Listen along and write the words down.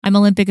I'm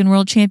Olympic and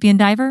world champion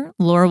diver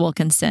Laura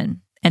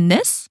Wilkinson, and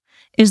this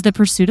is the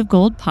Pursuit of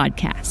Gold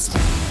podcast.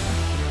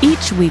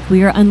 Each week,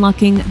 we are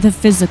unlocking the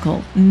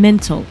physical,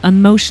 mental,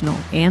 emotional,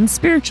 and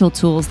spiritual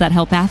tools that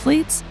help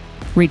athletes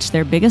reach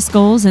their biggest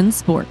goals in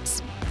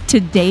sports.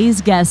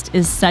 Today's guest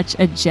is such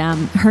a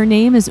gem. Her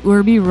name is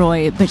Urbi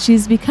Roy, but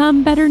she's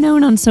become better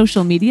known on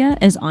social media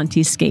as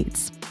Auntie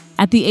Skates.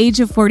 At the age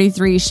of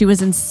 43, she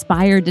was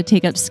inspired to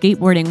take up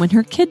skateboarding when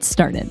her kids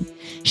started.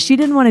 She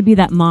didn't want to be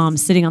that mom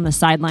sitting on the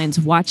sidelines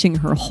watching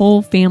her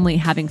whole family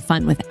having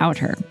fun without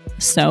her.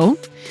 So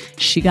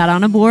she got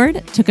on a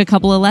board, took a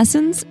couple of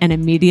lessons, and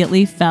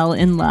immediately fell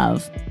in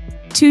love.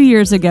 2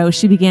 years ago,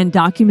 she began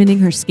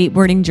documenting her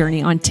skateboarding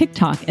journey on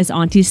TikTok as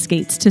Auntie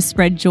Skates to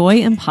spread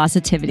joy and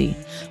positivity.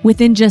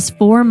 Within just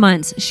 4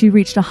 months, she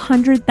reached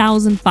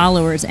 100,000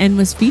 followers and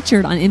was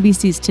featured on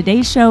NBC's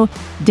Today Show,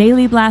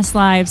 Daily Blast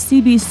Live,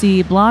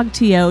 CBC, Blog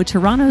TO,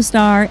 Toronto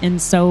Star,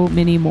 and so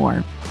many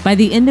more. By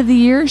the end of the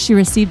year, she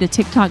received a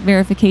TikTok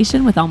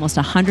verification with almost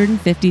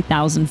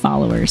 150,000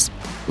 followers.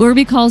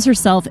 Urbi calls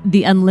herself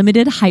the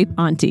Unlimited Hype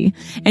Auntie,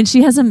 and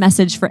she has a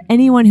message for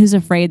anyone who's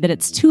afraid that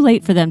it's too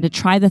late for them to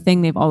try the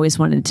thing they've always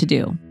wanted to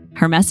do.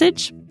 Her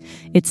message?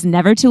 It's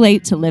never too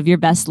late to live your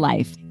best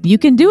life. You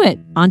can do it.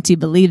 Auntie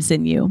believes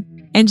in you.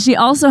 And she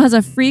also has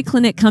a free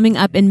clinic coming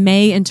up in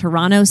May in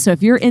Toronto. So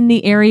if you're in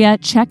the area,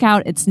 check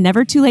out It's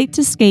Never Too Late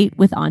to Skate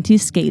with Auntie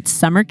Skates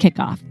Summer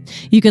Kickoff.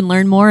 You can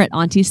learn more at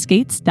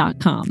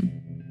auntieskates.com.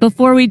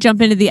 Before we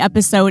jump into the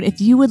episode, if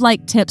you would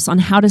like tips on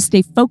how to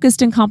stay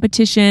focused in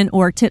competition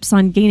or tips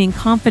on gaining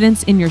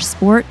confidence in your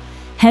sport,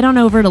 head on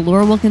over to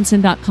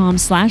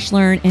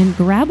laurawilkinson.com/learn and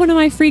grab one of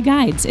my free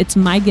guides. It's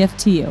my gift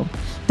to you.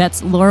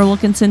 That's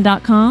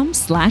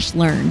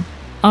laurawilkinson.com/learn.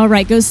 All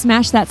right, go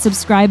smash that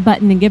subscribe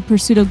button and give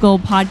Pursuit of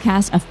Gold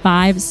podcast a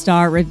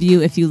 5-star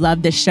review if you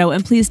love this show.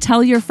 And please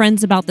tell your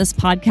friends about this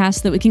podcast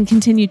so that we can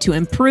continue to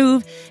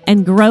improve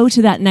and grow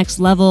to that next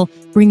level,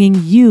 bringing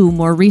you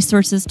more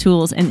resources,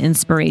 tools, and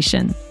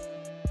inspiration.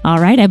 All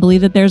right, I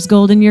believe that there's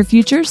gold in your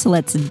future, so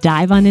let's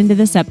dive on into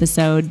this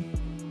episode.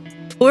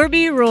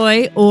 Urbi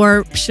Roy,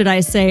 or should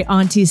I say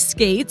Auntie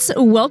Skates,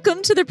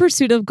 welcome to the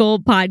Pursuit of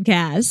Gold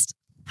podcast.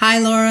 Hi,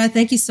 Laura.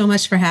 Thank you so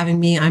much for having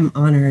me. I'm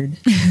honored.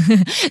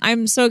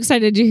 I'm so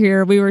excited to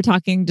hear. We were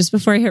talking just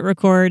before I hit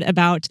record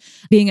about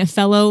being a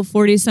fellow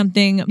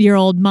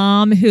 40-something-year-old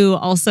mom who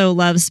also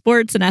loves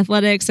sports and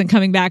athletics and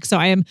coming back. So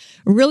I am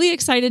really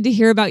excited to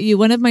hear about you.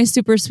 One of my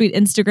super sweet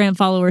Instagram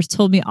followers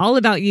told me all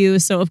about you.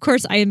 So of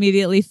course, I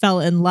immediately fell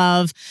in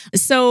love.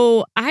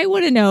 So I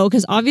want to know,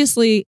 because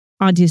obviously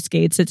Auntie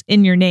Skates, it's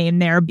in your name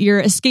there.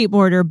 You're a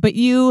skateboarder, but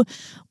you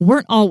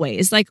weren't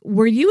always. Like,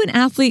 were you an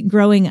athlete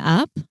growing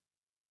up?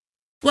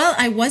 Well,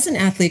 I was an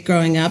athlete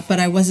growing up, but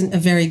I wasn't a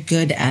very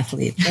good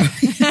athlete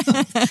growing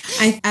up.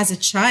 As a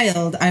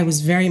child, I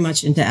was very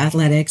much into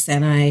athletics,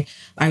 and I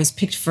was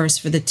picked first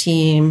for the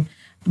team.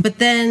 But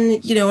then,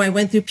 I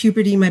went through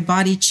puberty, my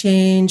body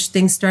changed,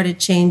 things started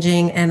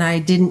changing, and I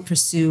didn't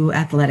pursue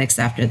athletics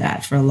after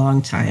that for a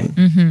long time.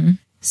 Mm-hmm.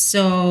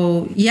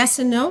 So yes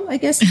and no, I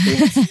guess.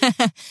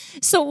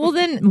 So, well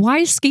then,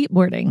 why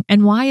skateboarding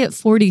and why at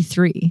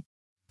 43?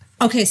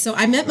 Okay, so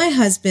I met my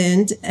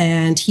husband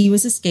and he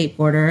was a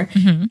skateboarder,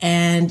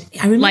 and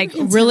I remember like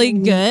really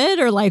good,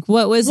 or like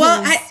what was his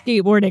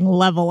skateboarding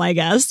level, I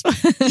guess?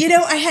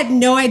 I had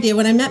no idea.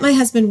 When I met my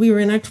husband, we were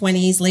in our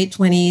 20s, late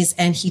 20s,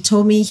 and he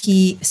told me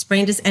he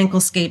sprained his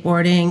ankle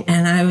skateboarding,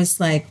 and I was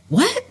like,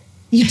 what?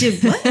 You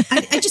did what?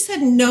 I just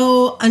had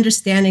no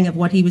understanding of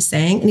what he was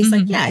saying. And he's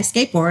like, yeah, I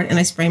skateboard and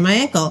I sprained my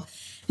ankle.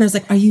 And I was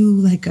like, are you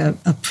like a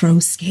pro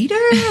skater,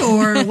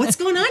 or what's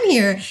going on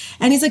here?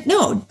 And he's like,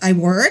 no, I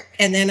work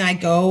and then I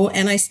go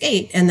and I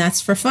skate, and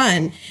that's for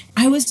fun.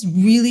 I was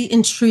really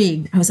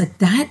intrigued. I was like,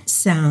 that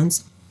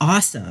sounds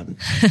awesome.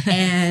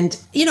 And,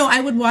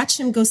 I would watch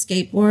him go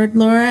skateboard,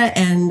 Laura,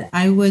 and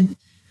I would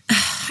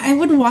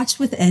watch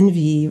with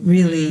envy,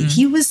 really.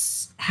 He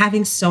was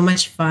having so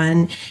much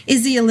fun.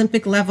 Is he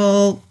Olympic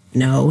level?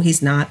 No,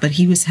 he's not, but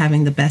he was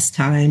having the best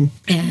time.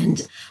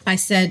 And I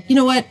said, you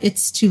know what?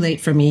 It's too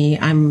late for me.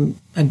 I'm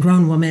a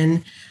grown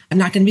woman. I'm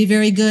not going to be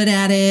very good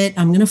at it.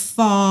 I'm going to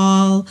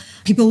fall.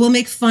 People will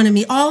make fun of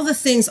me. All the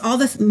things, all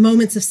the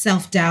moments of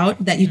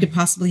self-doubt that you could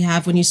possibly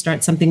have when you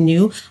start something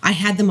new, I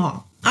had them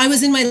all. I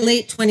was in my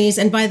late 20s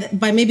and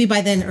maybe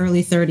by then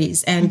early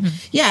 30s. And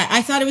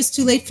I thought it was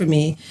too late for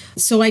me.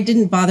 So I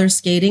didn't bother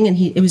skating, and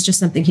it was just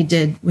something he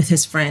did with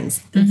his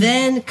friends.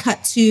 Then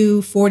cut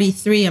to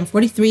 43. I'm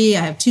 43.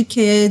 I have 2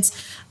 kids.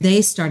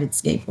 They started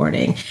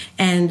skateboarding,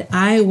 and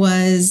I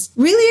was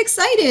really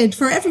excited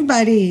for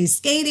everybody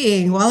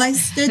skating while I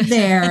stood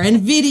there and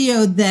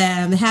videoed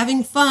them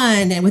having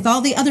fun, and with all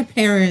the other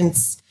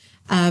parents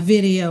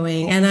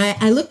videoing. And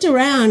I looked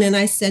around and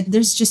I said,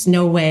 there's just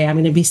no way I'm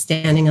going to be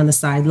standing on the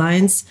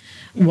sidelines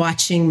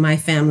watching my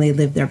family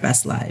live their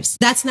best lives.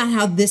 That's not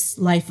how this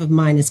life of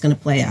mine is going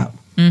to play out.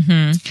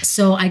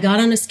 So I got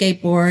on a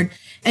skateboard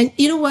And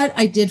you know what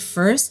I did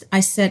first? I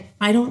said,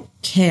 I don't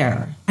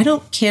care. I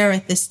don't care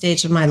at this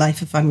stage of my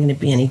life if I'm going to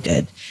be any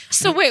good.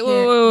 So wait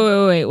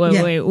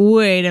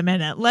a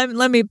minute.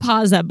 Let me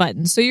pause that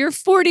button. So you're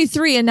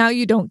 43 and now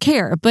you don't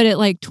care, but at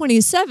like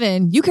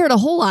 27, you cared a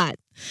whole lot.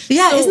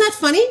 Yeah, so, isn't that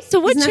funny? So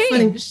what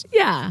changed?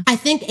 Yeah. I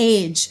think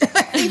age.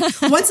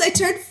 Once I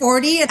turned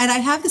 40, and I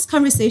have this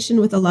conversation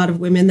with a lot of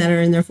women that are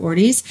in their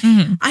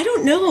 40s, I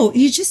don't know.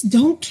 You just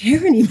don't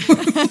care anymore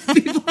what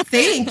people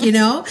think, you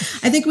know?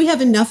 I think we have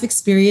enough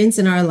experience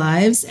in our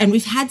lives, and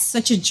we've had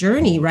such a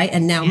journey, right?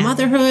 And now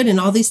motherhood and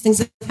all these things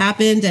have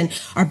happened, and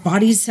our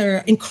bodies are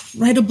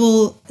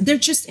incredible. They're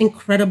just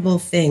incredible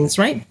things,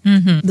 right?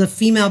 The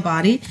female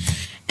body.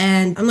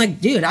 And I'm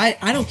like, dude,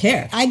 I don't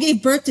care. I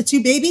gave birth to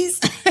 2 babies.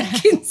 I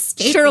can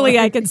skateboard. Surely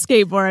I can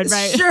skateboard,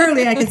 right?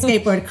 Surely I can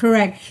skateboard,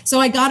 correct. So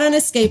I got on a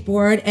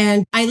skateboard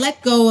and I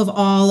let go of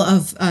all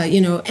of,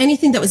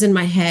 anything that was in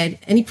my head,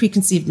 any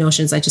preconceived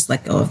notions, I just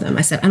let go of them.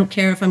 I said, I don't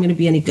care if I'm going to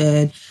be any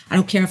good. I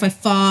don't care if I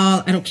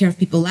fall. I don't care if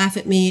people laugh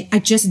at me. I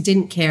just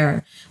didn't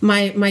care.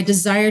 My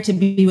desire to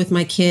be with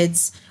my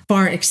kids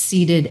far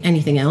exceeded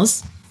anything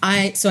else.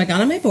 So I got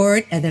on my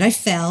board and then I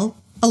fell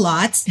a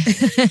lot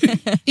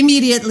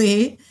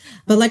immediately.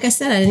 But like I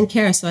said, I didn't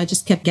care. So I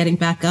just kept getting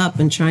back up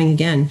and trying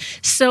again.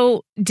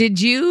 So did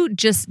you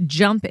just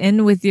jump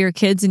in with your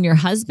kids and your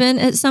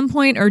husband at some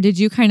point? Or did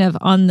you kind of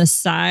on the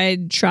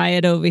side try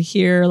it over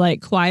here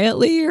like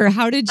quietly? Or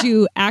how did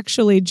you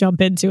actually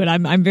jump into it?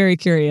 I'm very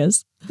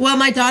curious. Well,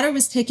 my daughter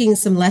was taking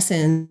some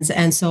lessons.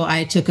 And so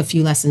I took a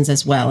few lessons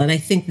as well. And I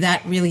think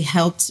that really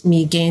helped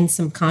me gain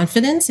some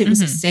confidence. It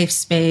was a safe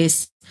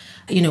space,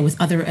 with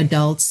other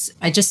adults.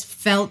 I just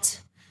felt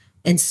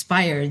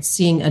inspired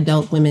seeing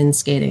adult women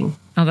skating.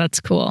 Oh, that's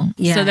cool.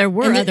 Yeah. So there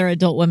were other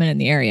adult women in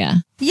the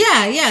area.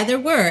 Yeah, there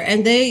were.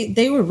 And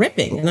they were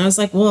ripping. And I was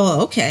like,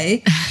 well,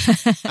 okay,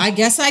 I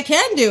guess I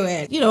can do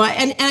it.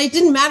 And it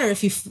didn't matter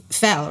if you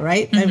fell,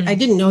 right? I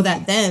didn't know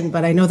that then,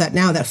 but I know that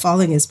now that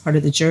falling is part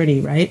of the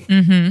journey, right?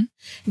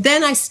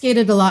 Then I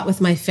skated a lot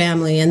with my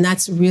family, and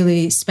that's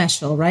really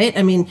special, right?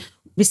 I mean,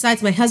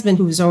 besides my husband,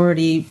 who's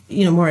already,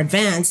 more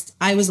advanced,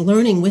 I was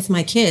learning with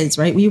my kids,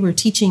 right? We were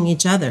teaching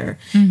each other.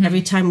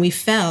 Every time we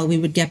fell, we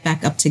would get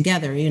back up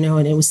together,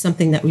 and it was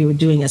something that we were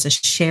doing as a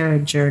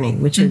shared journey,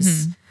 which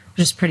is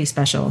pretty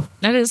special.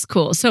 That is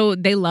cool. So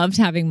they loved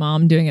having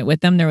mom doing it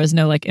with them. There was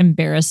no like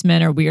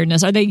embarrassment or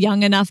weirdness. Are they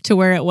young enough to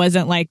where it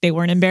wasn't like they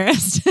weren't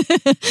embarrassed?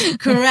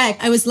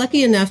 Correct. I was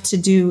lucky enough to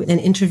do an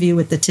interview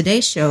with the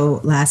Today Show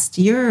last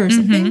year or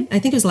something. I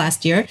think it was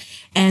last year.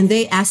 And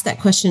they asked that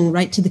question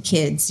right to the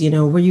kids,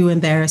 were you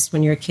embarrassed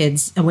when your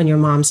kids and when your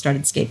mom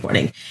started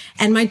skateboarding?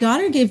 And my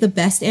daughter gave the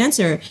best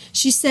answer.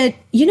 She said,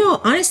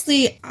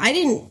 honestly, I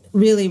didn't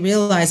really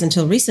realize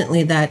until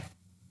recently that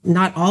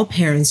not all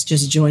parents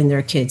just join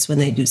their kids when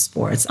they do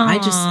sports. Aww. I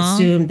just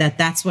assumed that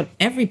that's what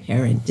every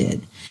parent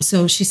did.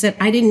 So she said,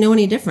 I didn't know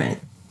any different.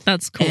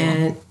 That's cool.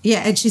 And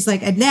she's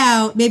like, and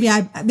now maybe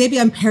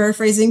I'm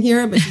paraphrasing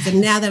here, but she said,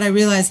 now that I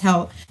realize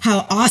how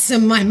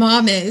awesome my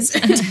mom is.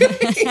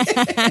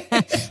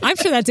 I'm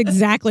sure that's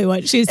exactly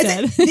what she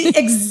said. The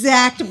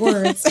exact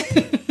words.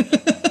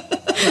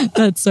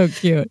 That's so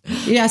cute.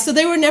 Yeah. So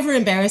they were never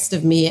embarrassed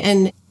of me.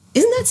 And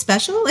isn't that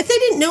special? Like they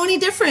didn't know any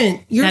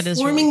different. You're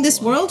forming really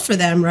this world for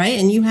them, right?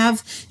 And you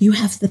have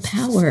the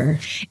power.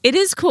 It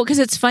is cool because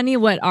it's funny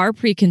what our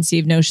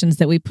preconceived notions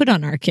that we put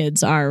on our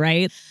kids are,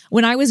 right?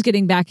 When I was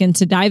getting back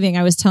into diving,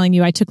 I was telling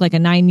you I took like a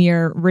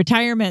 9-year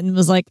retirement and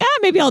was like,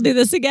 maybe I'll do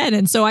this again.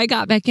 And so I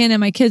got back in and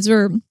my kids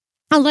were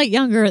a lot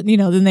younger,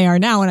 than they are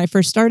now when I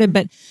first started.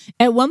 But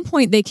at one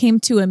point they came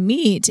to a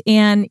meet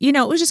and,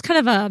 it was just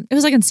kind of it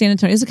was like in San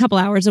Antonio. It was a couple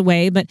hours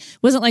away, but it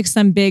wasn't like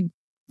some big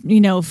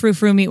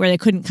frou-frou meet where they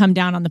couldn't come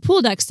down on the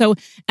pool deck. So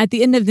at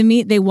the end of the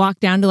meet, they walked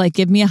down to like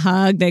give me a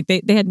hug.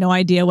 They had no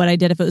idea what I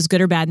did, if it was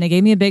good or bad. And they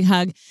gave me a big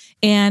hug.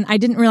 And I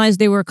didn't realize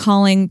they were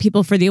calling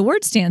people for the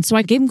award stand. So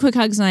I gave them quick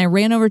hugs and I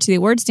ran over to the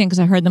award stand because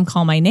I heard them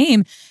call my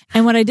name.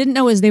 And what I didn't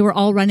know is they were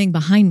all running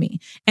behind me.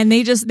 And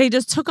they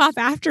just took off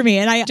after me.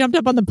 And I jumped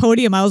up on the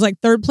podium. I was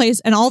like 3rd place.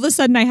 And all of a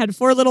sudden I had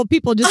 4 little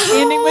people just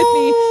standing with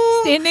me,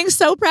 standing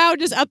so proud,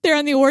 just up there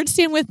on the award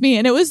stand with me.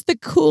 And it was the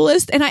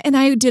coolest. And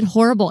I did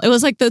horrible. It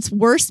was like the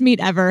worst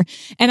meet ever.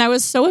 And I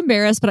was so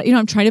embarrassed, but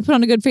I'm trying to put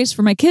on a good face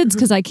for my kids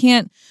because I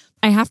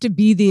have to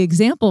be the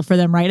example for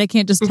them, right? I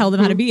can't just tell them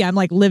how to be. I'm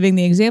like living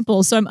the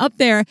example. So I'm up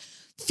there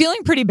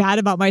feeling pretty bad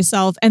about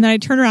myself. And then I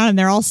turn around and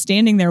they're all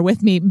standing there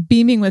with me,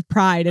 beaming with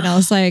pride. And I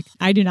was like,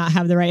 I do not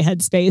have the right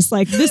headspace.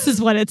 Like, this is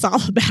what it's all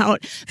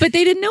about. But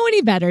they didn't know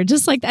any better.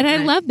 Just like that. And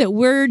I love that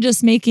we're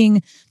just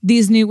making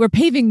we're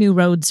paving new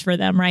roads for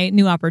them, right?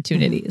 New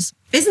opportunities.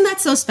 Isn't that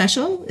so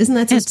special? Isn't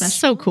that so special? It's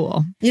so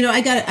cool.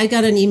 I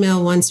got an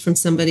email once from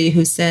somebody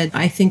who said,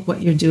 I think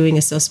what you're doing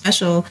is so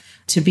special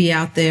to be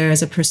out there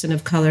as a person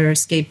of color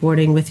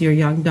skateboarding with your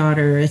young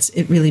daughter,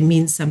 it really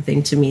means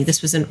something to me.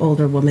 This was an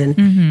older woman.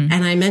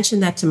 And I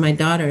mentioned that to my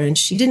daughter, and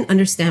she didn't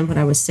understand what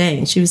I was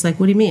saying. She was like,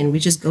 what do you mean? We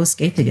just go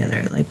skate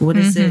together. Like, what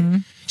is it?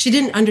 She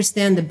didn't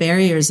understand the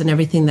barriers and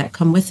everything that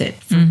come with it.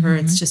 For her,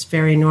 it's just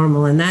very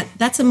normal. And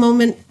that's a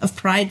moment of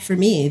pride for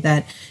me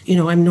that,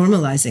 I'm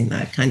normalizing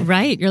that kind of.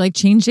 Right. You're like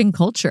changing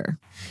culture.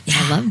 Yeah.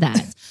 I love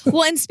that.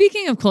 Well, and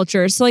speaking of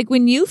culture, so like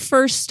when you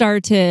first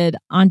started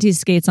Auntie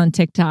Skates on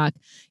TikTok,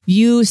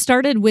 you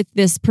started with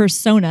this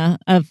persona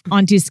of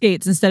Auntie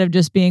Skates instead of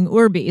just being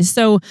Urbi.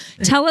 So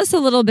tell us a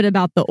little bit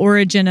about the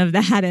origin of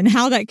that and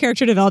how that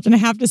character developed. And I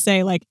have to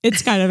say, like,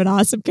 it's kind of an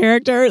awesome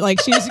character.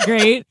 Like, she's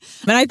great.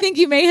 But I think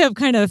you may have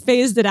kind of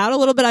phased it out a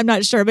little bit. I'm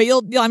not sure, but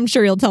I'm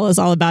sure you'll tell us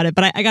all about it.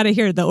 But I got to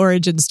hear the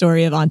origin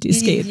story of Auntie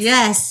Skates.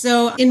 Yes.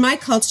 So in my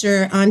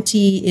culture,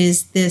 Auntie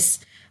is this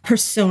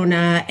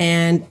persona,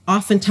 and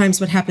oftentimes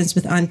what happens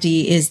with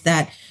Auntie is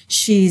that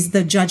she's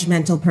the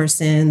judgmental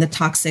person, the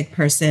toxic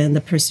person,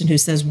 the person who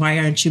says, why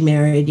aren't you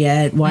married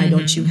yet? Why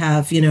don't you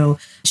have,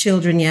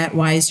 children yet?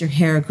 Why is your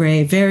hair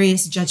gray?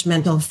 Various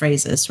judgmental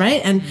phrases, right?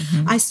 And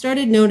I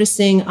started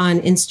noticing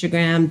on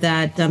Instagram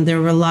that there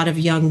were a lot of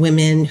young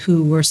women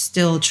who were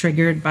still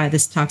triggered by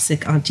this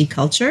toxic auntie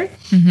culture.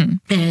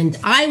 And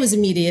I was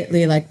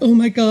immediately like, oh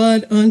my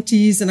God,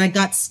 aunties. And I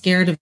got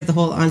scared of the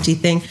whole auntie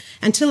thing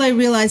until I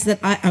realized that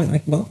I was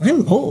like, well,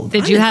 I'm old.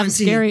 Did you have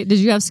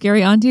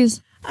scary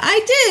aunties?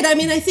 I did. I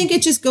mean, I think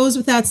it just goes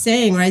without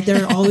saying, right?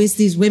 There are always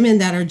these women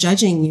that are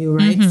judging you,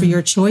 right, for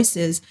your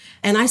choices.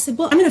 And I said,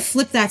 well, I'm going to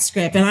flip that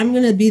script and I'm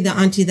going to be the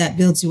auntie that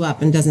builds you up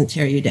and doesn't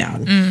tear you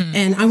down.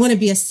 And I want to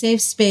be a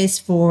safe space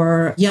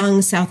for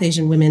young South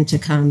Asian women to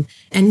come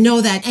and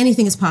know that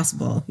anything is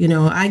possible.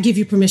 I give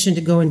you permission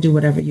to go and do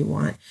whatever you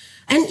want.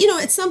 And,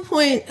 at some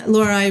point,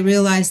 Laura, I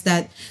realized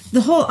that the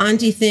whole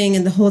auntie thing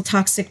and the whole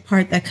toxic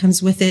part that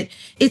comes with it,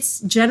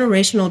 it's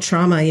generational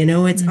trauma.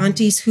 It's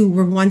aunties who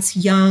were once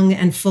young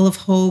and full of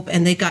hope,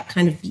 and they got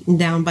kind of beaten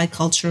down by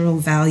cultural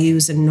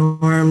values and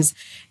norms.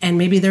 And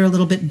maybe they're a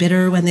little bit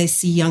bitter when they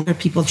see younger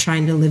people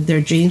trying to live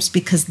their dreams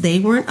because they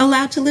weren't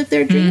allowed to live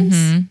their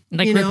dreams.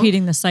 Like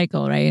repeating the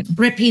cycle, right?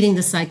 Repeating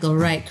the cycle,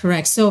 right,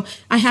 correct. So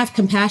I have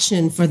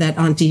compassion for that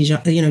auntie,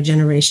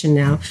 generation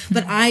now,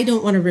 but I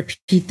don't want to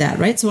repeat that,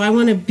 right? So I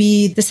want to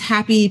be this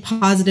happy,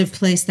 positive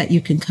place that you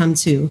can come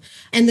to.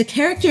 And the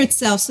character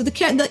itself, so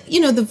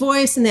the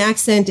voice and the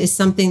accent is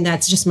something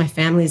that's just my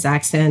family's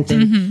accent.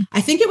 And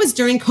I think it was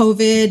during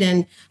COVID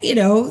and,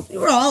 we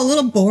were all a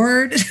little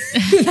bored.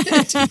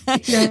 So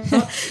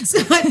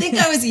I think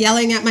I was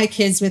yelling at my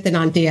kids with an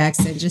auntie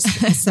accent, just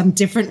some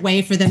different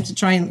way for them to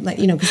try and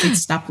because they'd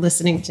stopped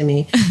listening to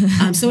me.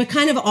 So it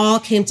kind of all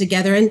came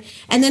together.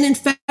 And then in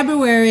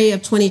February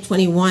of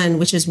 2021,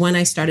 which is when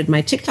I started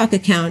my TikTok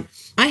account,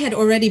 I had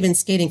already been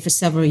skating for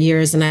several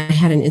years and I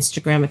had an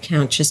Instagram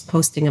account just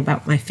posting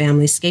about my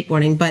family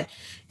skateboarding. But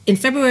in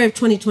February of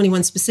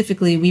 2021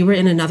 specifically, we were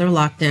in another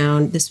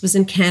lockdown. This was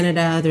in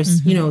Canada.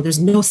 There's, there's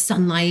no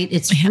sunlight.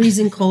 It's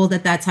freezing cold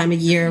at that time of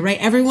year, right?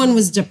 Everyone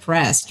was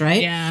depressed,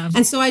 right? Yeah.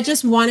 And so I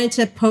just wanted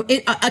to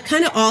it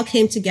kind of all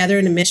came together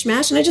in a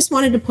mishmash. And I just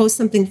wanted to post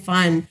something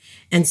fun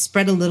and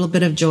spread a little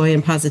bit of joy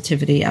and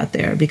positivity out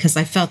there because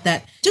I felt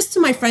that just to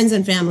my friends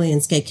and family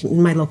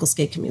in my local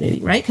skate community,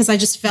 right? Because I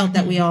just felt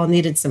that we all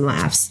needed some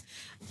laughs.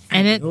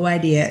 And it no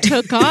idea.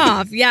 took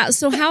off. Yeah.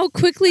 So how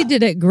quickly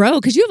did it grow?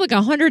 Because you have like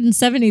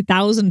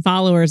 170,000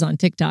 followers on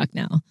TikTok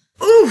now.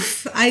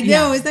 Oof, I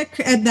know. Is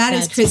that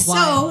is crazy.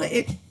 So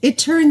it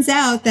turns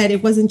out that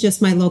it wasn't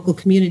just my local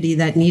community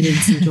that needed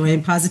some joy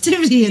and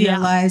positivity in their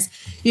lives.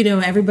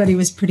 Everybody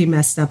was pretty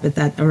messed up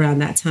around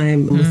that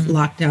time with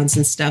lockdowns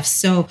and stuff.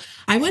 So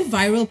I went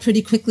viral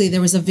pretty quickly.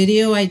 There was a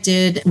video I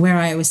did where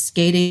I was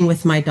skating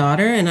with my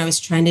daughter and I was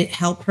trying to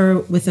help her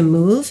with a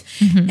move.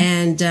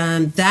 And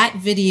that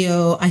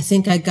video, I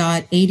think I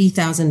got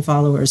 80,000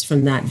 followers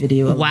from that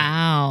video alone.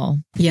 Wow.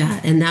 Yeah.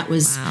 And that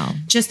was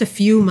just a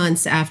few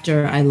months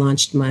after I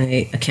launched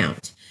my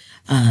account.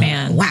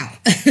 Man. Wow.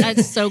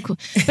 That's so cool.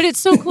 But it's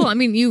so cool. I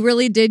mean, you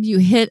really did. You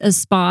hit a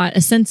spot, a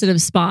sensitive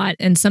spot,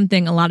 and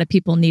something a lot of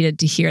people needed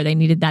to hear. They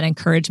needed that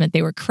encouragement.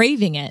 They were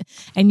craving it.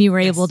 And you were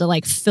able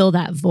to fill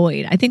that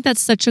void. I think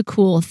that's such a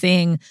cool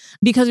thing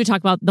because we talk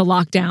about the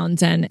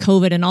lockdowns and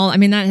COVID and all. I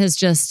mean, that has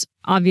just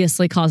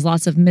obviously caused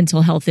lots of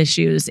mental health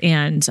issues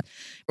and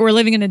we're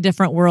living in a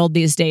different world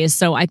these days.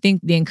 So I think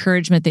the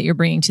encouragement that you're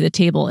bringing to the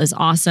table is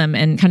awesome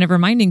and kind of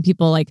reminding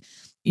people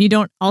you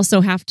don't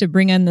also have to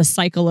bring in the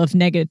cycle of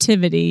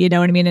negativity, you know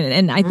what I mean?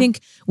 And I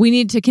think we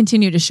need to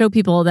continue to show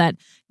people that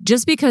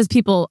just because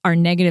people are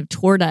negative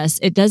toward us,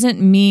 it doesn't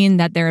mean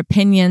that their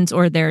opinions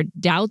or their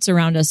doubts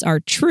around us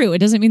are true. It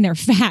doesn't mean they're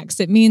facts.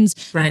 It means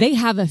they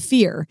have a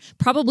fear,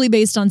 probably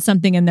based on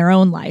something in their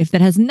own life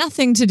that has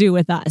nothing to do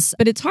with us.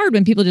 But it's hard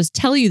when people just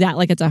tell you that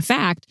like it's a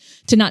fact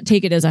to not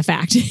take it as a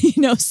fact,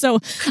 So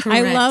correct.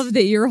 I love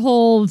that your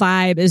whole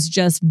vibe is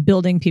just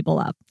building people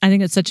up. I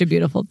think it's such a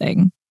beautiful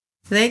thing.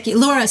 Thank you,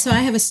 Laura. So I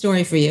have a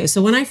story for you.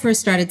 So when I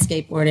first started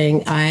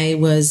skateboarding, I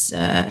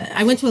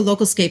went to a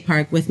local skate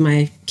park with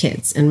my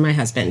kids and my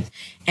husband.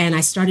 And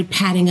I started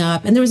padding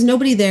up, and there was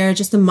nobody there,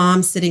 just a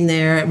mom sitting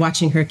there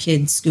watching her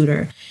kid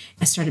scooter.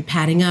 I started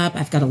padding up.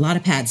 I've got a lot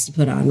of pads to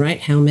put on, right?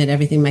 Helmet,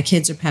 everything. My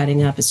kids are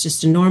padding up. It's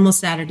just a normal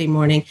Saturday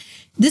morning.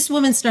 This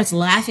woman starts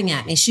laughing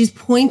at me. She's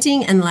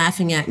pointing and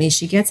laughing at me.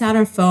 She gets out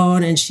her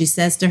phone and she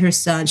says to her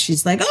son,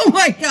 she's like, "Oh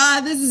my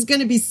God, this is going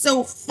to be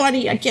so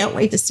funny. I can't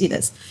wait to see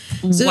this."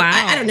 So wow.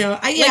 I don't know.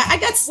 I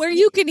got where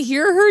you can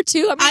hear her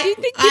too. I mean, do you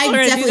think people are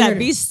going to do that?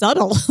 Be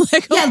subtle.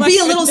 Like, yeah, be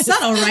a little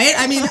subtle, right?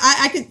 I mean,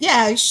 I could,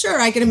 yeah,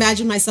 sure. I can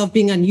imagine myself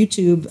being on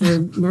YouTube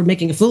or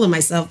making a fool of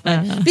myself.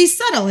 But be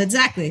subtle,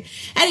 exactly.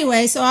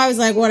 Anyway, so I was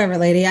like, whatever,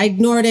 lady. I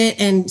ignored it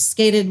and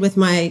skated with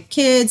my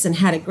kids and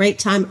had a great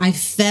time. I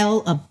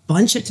fell a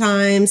bunch of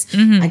times.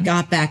 I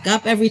got back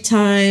up every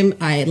time.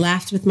 I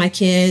laughed with my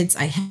kids.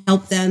 I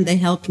helped them. They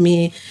helped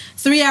me.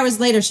 3 hours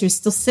later, she was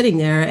still sitting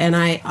there and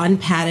I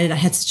unpadded. I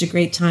had such a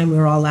great time. We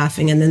were all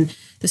laughing. And then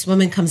this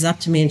woman comes up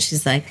to me and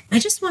she's like, "I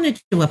just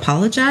wanted to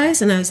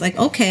apologize." And I was like,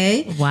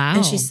 "Okay." Wow.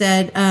 And she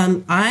said,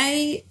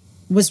 "I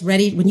was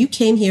ready when you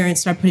came here and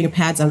started putting your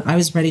pads on. I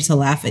was ready to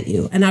laugh at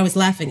you." And I was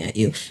laughing at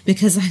you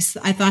because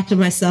I thought to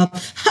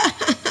myself,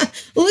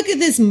 "Look at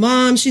this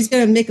mom. She's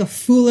going to make a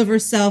fool of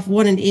herself.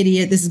 What an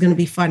idiot. This is going to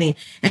be funny."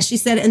 And she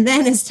said, and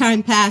then as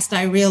time passed,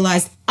 I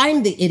realized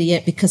I'm the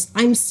idiot because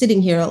I'm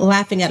sitting here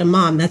laughing at a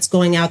mom that's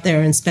going out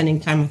there and spending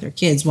time with her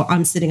kids while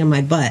I'm sitting on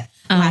my butt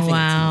laughing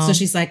at them. So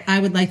she's like, "I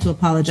would like to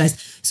apologize."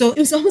 So it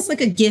was almost like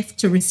a gift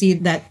to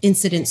receive that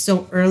incident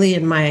so early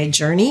in my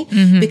journey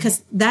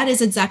because that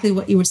is exactly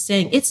what you were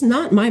saying. It's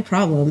not my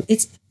problem.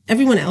 It's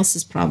everyone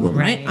else's problem,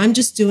 right? I'm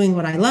just doing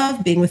what I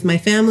love, being with my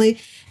family.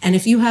 And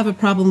if you have a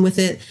problem with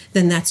it,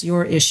 then that's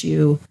your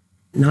issue,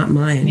 not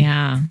mine.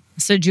 Yeah.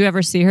 So did you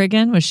ever see her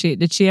again?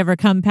 Did she ever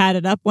come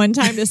padded up one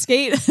time to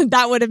skate?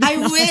 That would have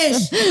been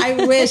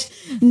I wish.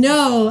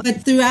 No,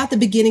 but throughout the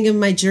beginning of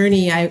my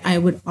journey, I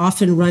would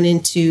often run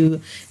into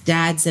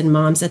dads and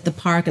moms at the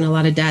park and a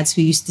lot of dads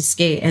who used to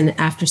skate. And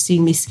after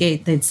seeing me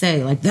skate, they'd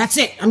say like, "That's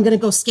it. I'm going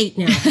to go skate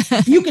now.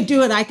 If you can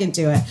do it, I can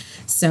do it."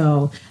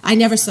 So I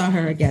never saw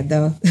her again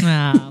though.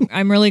 Wow.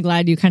 I'm really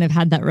glad you kind of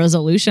had that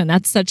resolution.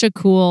 That's such a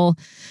cool...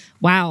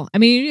 Wow. I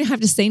mean, you didn't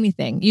have to say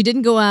anything. You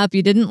didn't go up.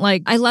 You didn't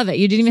I love it.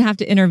 You didn't even have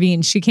to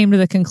intervene. She came to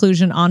the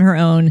conclusion on her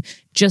own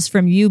just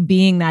from you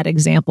being that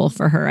example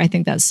for her. I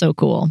think that's so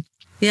cool.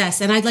 Yes.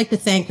 And I'd like to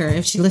thank her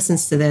if she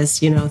listens to this,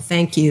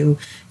 thank you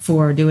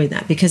for doing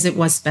that because it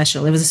was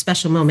special. It was a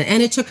special moment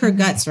and it took her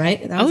guts,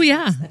 right? Oh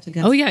yeah.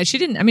 She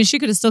didn't, I mean, she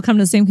could have still come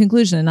to the same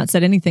conclusion and not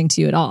said anything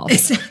to you at all.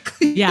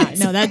 Exactly. Yeah.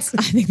 No, I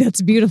think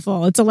that's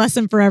beautiful. It's a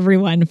lesson for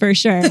everyone for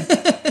sure.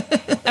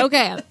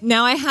 Okay,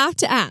 now I have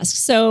to ask.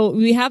 So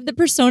we have the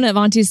persona of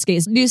Auntie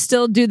Skates. Do you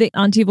still do the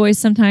auntie voice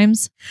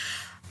sometimes?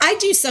 I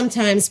do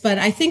sometimes, but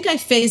I think I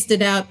phased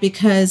it out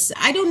because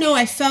I don't know.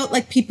 I felt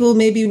like people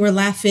maybe were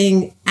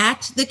laughing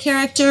at the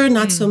character,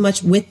 not so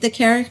much with the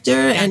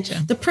character. Gotcha.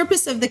 And the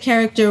purpose of the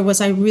character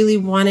was I really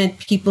wanted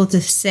people to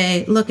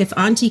say, look, if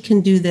Auntie can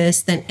do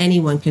this, then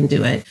anyone can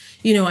do it.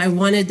 I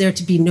wanted there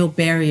to be no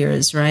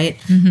barriers, right?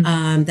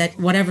 That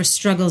whatever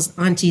struggles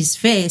Aunties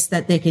face,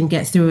 that they can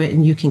get through it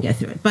and you can get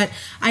through it. But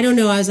I don't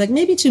know. I was like,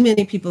 maybe too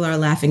many people are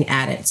laughing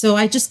at it. So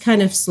I just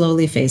kind of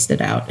slowly phased it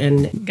out.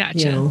 And,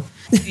 Gotcha.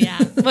 Yeah.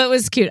 Well, it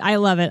was cute. I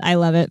love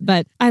it.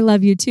 But I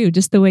love you too,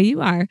 just the way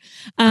you are.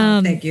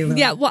 Thank you, Lily.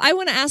 Yeah. Well, I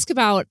want to ask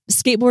about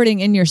skateboarding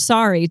in your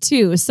sari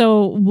too.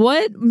 So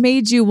what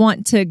made you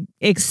want to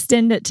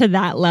extend it to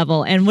that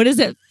level? And what does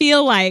it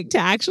feel like to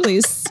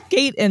actually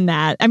skate in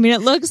that? I mean,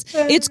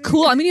 it's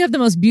cool. I mean, you have the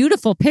most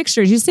beautiful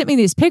pictures. You sent me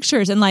these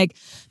pictures and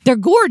they're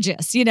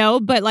gorgeous,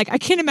 but I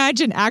can't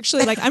imagine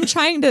actually, I'm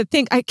trying to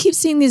think, I keep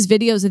seeing these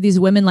videos of these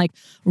women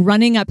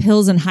running up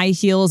hills in high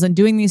heels and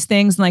doing these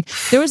things. And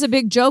there was a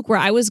big joke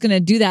where I was going to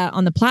do that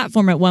on the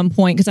platform at one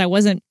point because I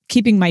wasn't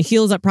keeping my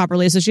heels up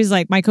properly. So she's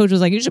like, my coach was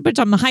like, "You should put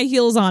some high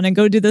heels on and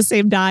go do the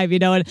same dive,"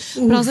 but I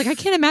was like, I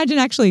can't imagine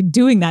actually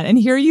doing that. And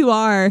here you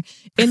are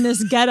in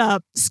this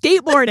getup,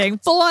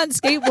 skateboarding, full on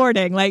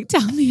skateboarding.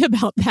 Tell me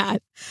about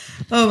that.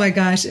 Oh my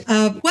gosh.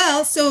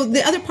 Well, so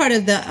the other part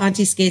of the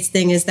Auntie Skates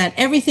thing is that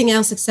everything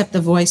else except the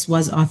voice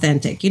was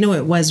authentic.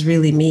 It was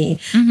really me.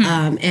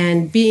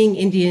 And being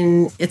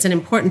Indian, it's an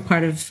important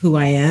part of who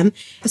I am.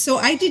 So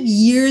I did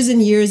years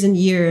and years and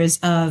years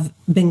of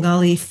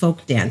Bengali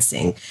folk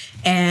dancing.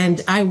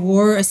 And I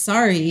wore a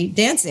sari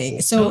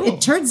dancing. So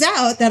it turns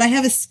out that I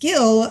have a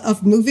skill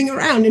of moving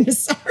around in a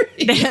sari.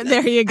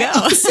 There you go.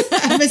 I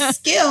have a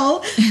skill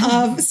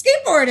of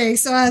skateboarding.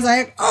 So I was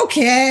like,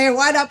 okay,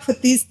 why not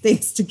put these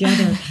things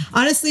together?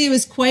 Honestly, it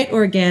was quite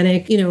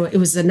organic. It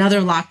was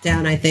another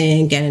lockdown, I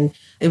think. And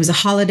it was a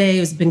holiday.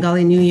 It was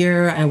Bengali New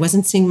Year. I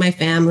wasn't seeing my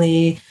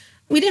family.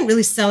 We didn't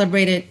really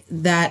celebrate it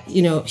that,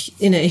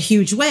 in a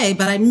huge way,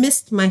 but I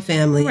missed my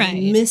family. Right.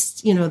 I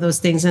missed, those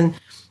things. And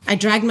I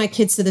dragged my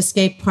kids to the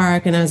skate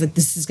park and I was like,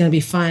 this is going to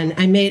be fun.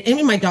 And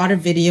my daughter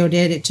videoed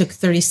it. It took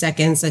 30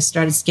 seconds. I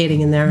started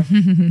skating in there.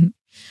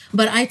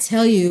 But I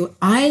tell you,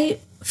 I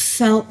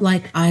felt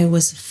like I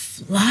was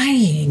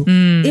flying.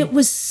 It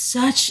was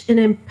such an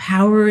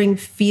empowering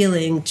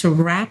feeling to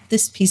wrap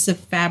this piece of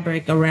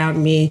fabric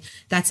around me.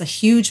 That's a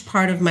huge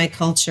part of my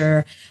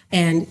culture.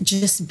 And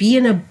just be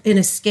in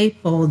a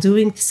skate bowl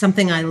doing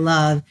something I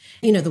love.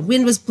 You know, the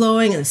wind was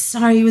blowing and the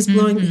sari was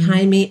blowing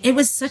behind me. It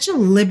was such a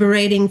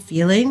liberating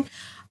feeling.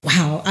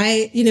 Wow.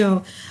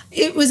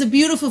 It was a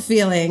beautiful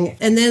feeling.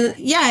 And then,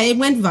 it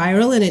went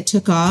viral and it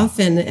took off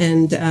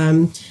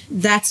and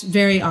that's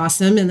very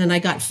awesome. And then I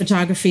got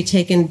photography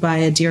taken by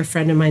a dear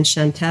friend of mine,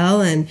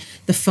 Chantel, and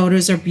the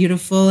photos are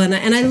beautiful. And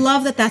I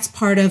love that that's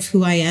part of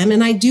who I am.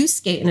 And I do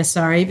skate in a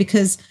sari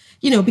because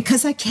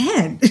I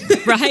can.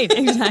 Right.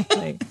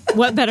 Exactly.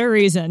 What better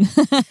reason?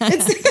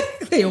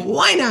 Exactly.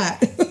 Why not?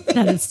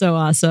 That is so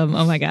awesome.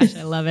 Oh my gosh,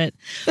 I love it.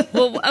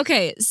 Well,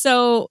 okay,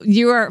 so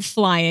you are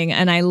flying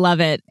and I love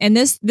it. And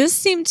this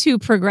seemed to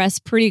progress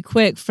pretty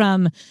quick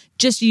from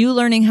just you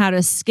learning how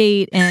to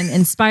skate and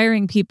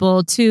inspiring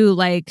people to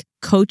like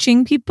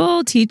coaching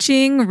people,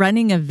 teaching,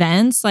 running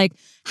events. Like,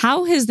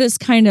 how has this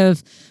kind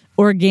of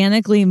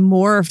organically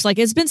morphed? Like,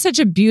 it's been such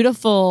a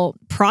beautiful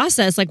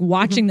process, like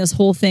watching this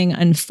whole thing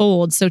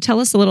unfold. So tell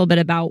us a little bit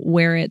about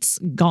where it's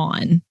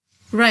gone.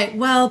 Right.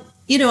 Well,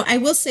 I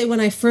will say when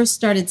I first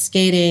started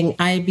skating,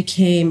 I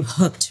became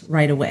hooked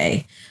right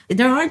away.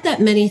 There aren't that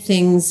many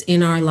things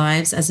in our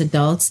lives as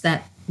adults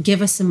that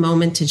give us a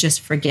moment to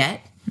just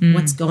forget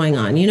what's going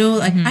on.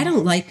 I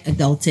don't like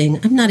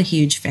adulting. I'm not a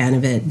huge fan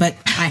of it, but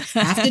I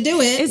have to do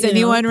it. Is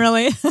anyone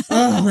really?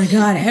 Oh my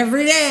God.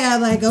 Every day I'm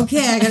like,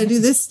 okay, I got to do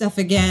this stuff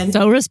again.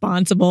 So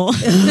responsible.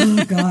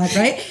 Oh God.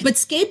 Right. But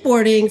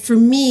skateboarding for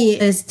me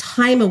is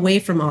time away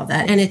from all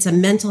that. And it's a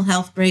mental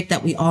health break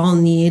that we all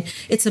need.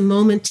 It's a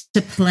moment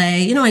to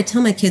play. I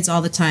tell my kids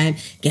all the time,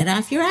 get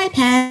off your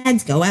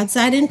iPads, go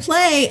outside and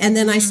play. And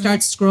then I start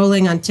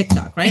scrolling on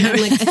TikTok, right? I'm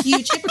like a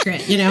huge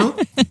hypocrite,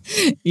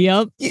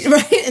 Yep.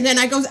 Right. And then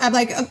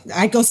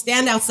I go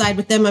stand outside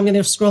with them. I'm going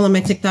to scroll on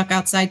my TikTok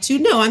outside too.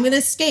 No, I'm going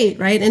to skate.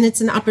 Right. And it's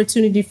an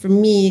opportunity for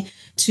me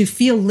to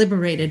feel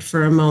liberated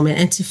for a moment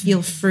and to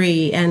feel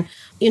free. And,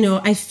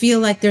 I feel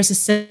like there's a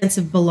sense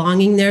of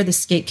belonging there. The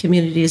skate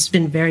community has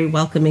been very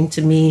welcoming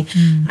to me.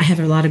 I have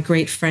a lot of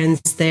great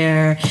friends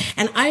there.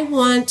 And I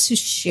want to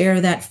share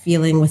that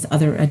feeling with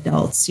other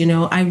adults.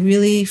 I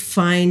really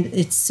find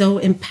it's so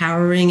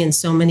empowering in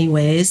so many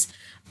ways.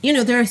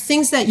 There are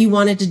things that you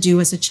wanted to do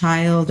as a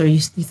child or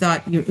you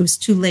thought it was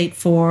too late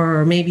for,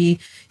 or maybe,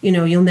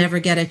 you'll never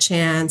get a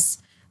chance.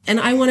 And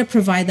I want to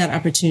provide that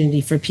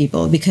opportunity for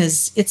people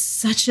because it's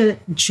such a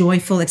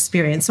joyful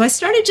experience. So I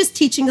started just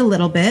teaching a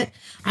little bit.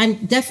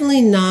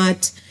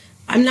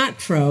 I'm not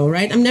pro,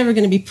 right? I'm never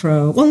going to be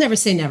pro. Well, never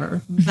say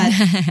never, but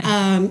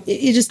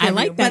you just never I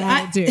like know. that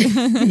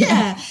attitude.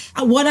 Yeah.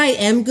 What I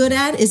am good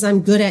at is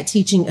I'm good at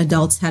teaching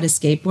adults how to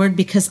skateboard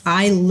because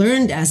I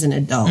learned as an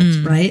adult,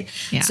 right?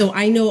 Yeah. So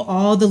I know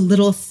all the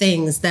little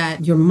things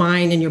that your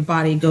mind and your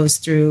body goes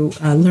through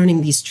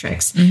learning these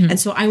tricks. And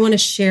so I want to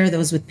share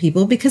those with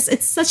people because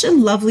it's such a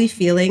lovely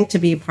feeling to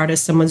be a part of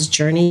someone's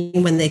journey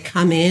when they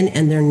come in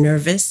and they're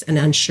nervous and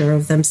unsure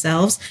of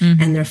themselves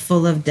and they're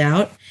full of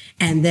doubt.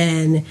 And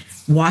then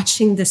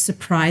watching the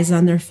surprise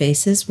on their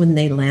faces when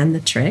they land the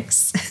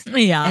tricks.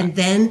 Yeah. And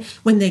then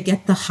when they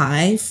get the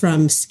high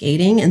from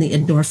skating and the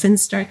endorphins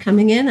start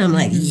coming in, I'm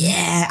like,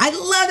 yeah, I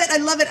love it. I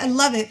love it. I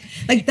love it.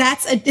 Like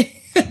that's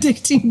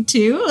addicting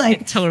too.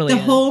 Like it totally the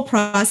is. Whole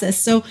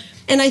process. So,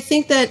 and I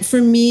think that for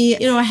me,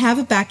 I have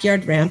a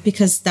backyard ramp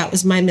because that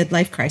was my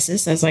midlife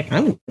crisis. I was like,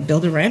 I'm going to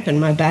build a ramp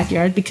in my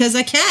backyard because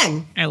I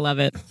can. I love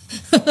it.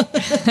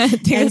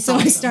 And so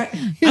awesome.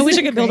 I wish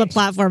I could build a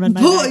platform in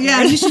my backyard.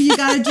 Yeah, you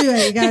got to do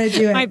it. You got to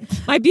do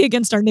it. Might be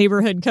against our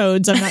neighborhood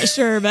codes. I'm not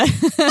sure, but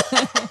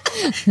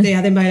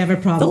yeah, they might have a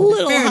problem. A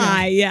little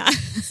high, yeah.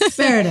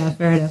 Fair enough.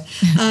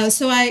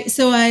 So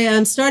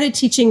I started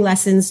teaching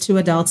lessons to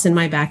adults in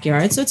my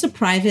backyard. So it's a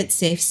private,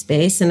 safe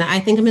space, and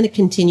I think I'm going to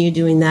continue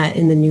doing that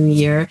in the new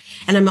year.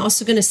 And I'm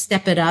also going to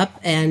step it up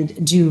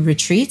and do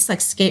retreats,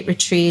 like skate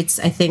retreats.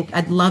 I think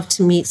I'd love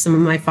to meet some of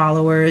my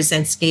followers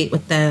and skate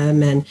with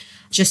them and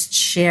just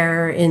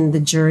share in the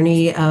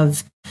journey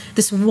of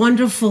this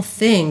wonderful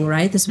thing,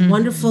 right? This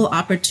wonderful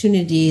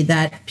opportunity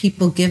that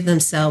people give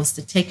themselves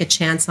to take a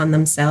chance on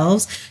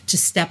themselves, to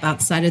step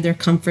outside of their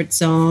comfort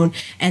zone,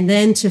 and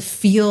then to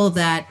feel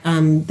that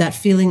that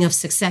feeling of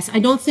success. I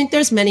don't think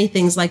there's many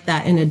things like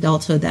that in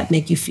adulthood that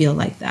make you feel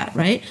like that,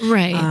 right?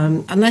 Right.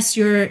 Unless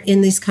you're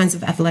in these kinds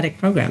of athletic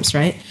programs,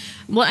 right?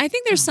 Well, I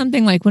think there's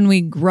something like when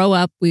we grow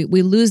up, we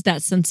lose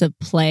that sense of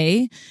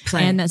play.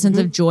 And that sense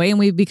of joy, and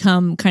we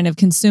become kind of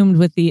consumed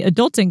with the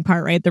adulting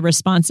part, right? The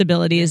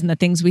responsibilities and the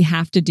things we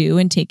have to do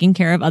and taking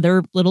care of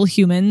other little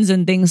humans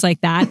and things like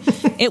that.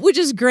 Which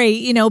is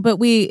great, but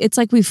it's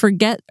like we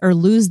forget or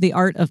lose the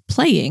art of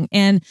playing.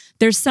 And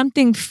there's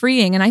something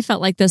freeing. And I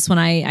felt like this when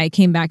I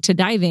came back to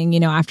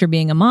diving, after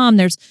being a mom,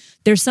 there's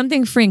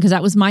something freeing because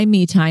that was my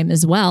me time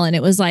as well. And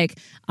it was like,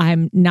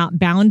 I'm not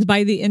bound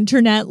by the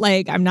internet.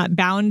 Like I'm not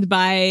bound by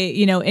by,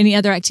 any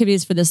other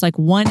activities for this like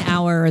 1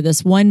 hour or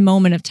this one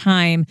moment of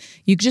time.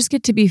 You just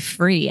get to be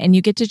free and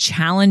you get to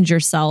challenge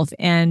yourself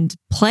and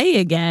play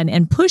again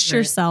and push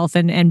yourself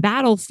and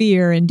battle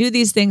fear and do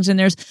these things. And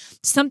there's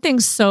something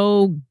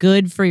so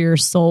good for your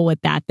soul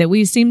with that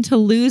we seem to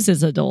lose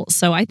as adults.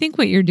 So I think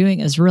what you're doing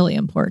is really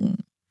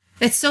important.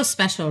 It's so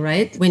special,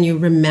 right? When you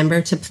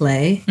remember to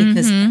play,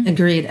 because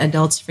agreed,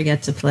 adults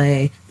forget to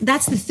play.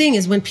 That's the thing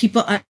is when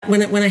people,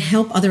 when I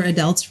help other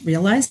adults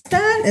realize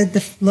that, and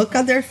the look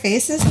on their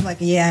faces, I'm like,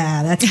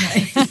 yeah, that's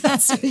right.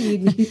 That's what you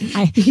need.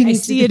 I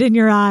see it in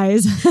your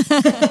eyes.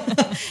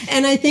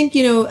 And I think,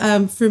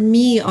 for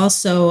me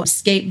also,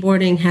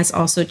 skateboarding has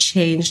also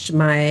changed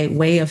my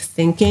way of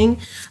thinking.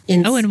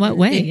 In what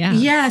way?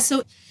 Yeah.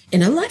 So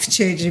in a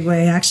life-changing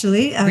way,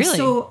 actually. Really?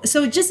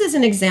 So just as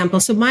an example,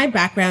 so my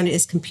background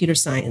is computer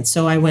science.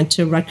 So I went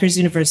to Rutgers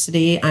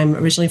University. I'm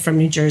originally from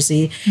New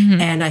Jersey,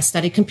 and I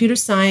studied computer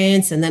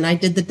science. And then I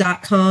did the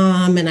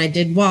 .com, and I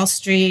did Wall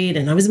Street,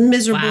 and I was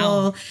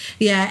miserable. Wow.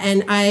 Yeah,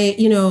 and I,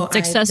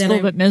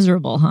 successful but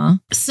miserable, huh?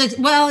 So,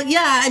 well,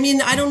 yeah. I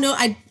mean, I don't know.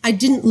 I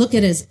didn't look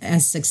at it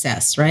as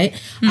success, right?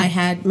 I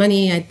had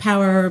money, I had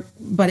power,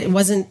 but it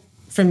wasn't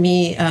for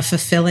me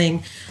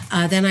fulfilling.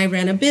 Then I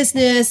ran a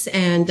business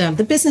and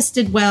the business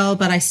did well,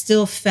 but I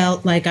still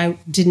felt like I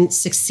didn't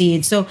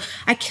succeed. So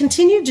I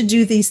continued to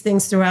do these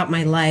things throughout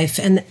my life.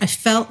 And I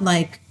felt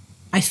like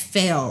I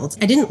failed.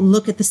 I didn't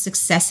look at the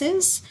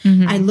successes.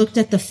 I looked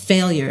at the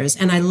failures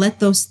and I let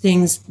those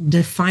things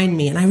define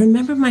me. And I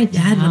remember my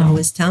dad would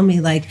always tell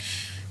me, like,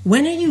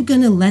 when are you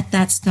going to let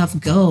that stuff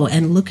go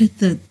and look at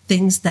the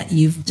things that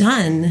you've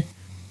done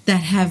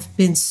that have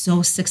been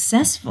so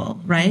successful,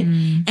 right?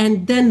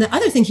 And then the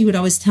other thing he would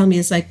always tell me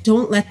is like,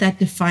 don't let that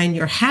define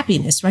your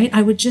happiness, right?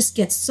 I would just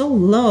get so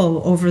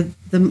low over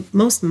the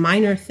most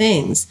minor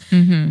things.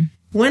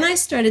 When I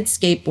started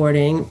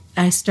skateboarding,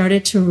 I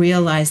started to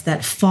realize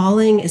that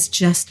falling is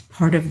just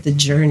part of the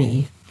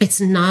journey. It's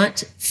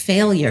not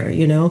failure,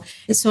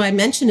 And so I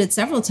mentioned it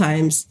several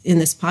times in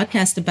this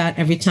podcast about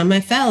every time I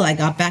fell, I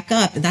got back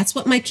up. And that's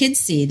what my kids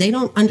see. They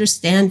don't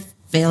understand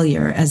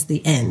failure as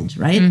the end,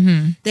 right?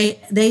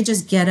 They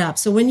just get up.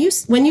 So when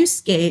you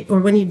skate or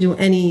when you do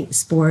any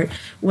sport,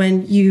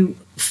 when you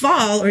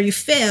fall or you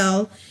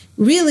fail,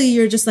 really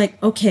you're just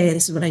like, okay,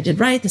 this is what I did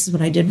right, this is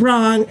what I did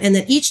wrong. And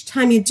then each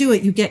time you do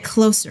it, you get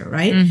closer,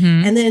 right?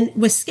 And then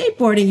with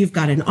skateboarding, you've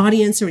got an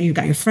audience or you've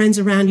got your friends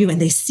around you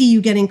and they see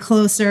you getting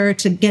closer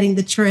to getting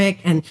the trick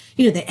and,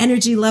 the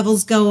energy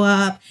levels go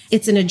up.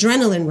 It's an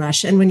adrenaline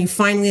rush. And when you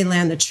finally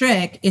land the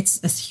trick,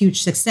 it's a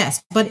huge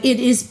success. But it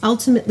is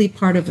ultimately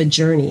part of a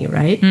journey,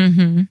 right?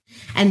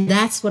 And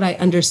that's what I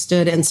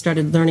understood and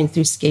started learning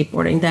through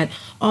skateboarding, that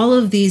all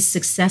of these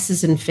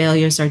successes and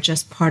failures are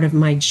just part of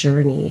my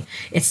journey.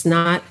 It's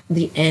not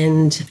the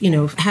end.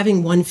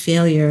 Having one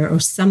failure or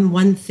some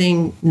one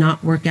thing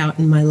not work out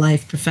in my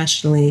life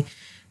professionally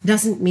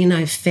doesn't mean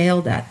I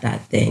failed at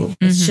that thing.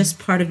 It's just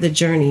part of the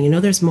journey.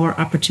 There's more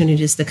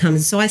opportunities to come.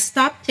 So I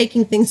stopped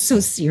taking things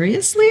so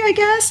seriously, I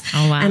guess.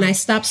 Oh, wow. And I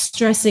stopped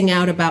stressing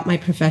out about my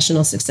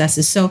professional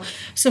successes. So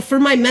for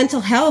my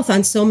mental health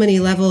on so many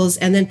levels,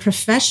 and then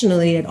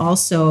professionally,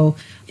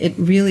 it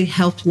really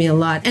helped me a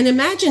lot. And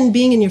imagine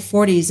being in your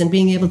 40s and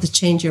being able to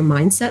change your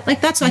mindset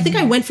like that. So I think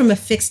I went from a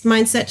fixed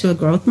mindset to a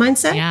growth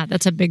mindset. Yeah,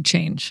 that's a big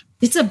change.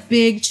 It's a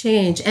big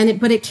change.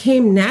 But it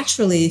came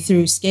naturally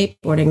through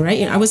skateboarding,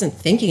 right? I wasn't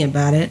thinking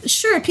about it.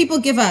 Sure, people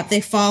give up. They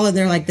fall and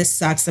they're like, this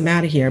sucks. I'm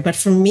out of here. But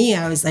for me,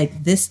 I was like,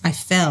 I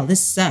fell.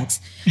 This sucks.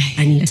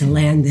 I need to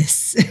land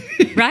this.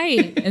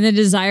 Right. And the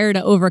desire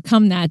to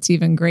overcome that's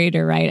even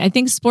greater, right? I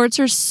think sports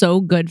are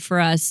so good for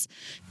us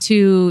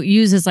to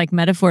use as like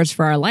metaphors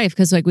for our life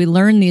because like we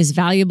learn these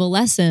valuable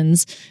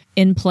lessons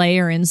in play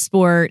or in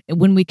sport.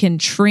 When we can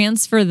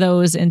transfer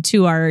those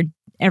into our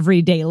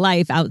everyday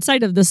life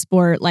outside of the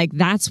sport, like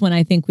that's when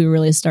I think we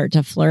really start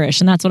to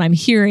flourish. And that's what I'm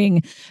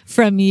hearing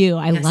from you.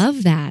 I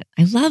love that.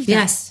 I love that.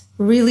 Yes,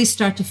 really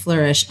start to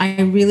flourish. I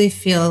really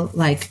feel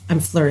like I'm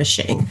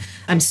flourishing.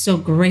 I'm so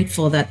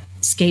grateful that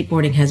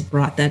skateboarding has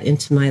brought that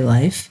into my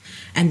life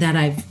and that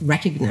I've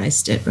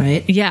recognized it,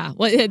 right? Yeah.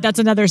 Well, that's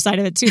another side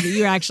of it too, that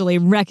you're actually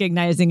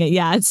recognizing it.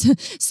 Yeah.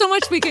 It's so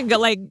much we can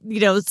go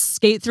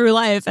skate through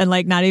life and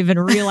like not even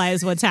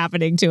realize what's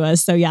happening to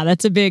us. So yeah,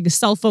 that's a big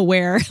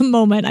self-aware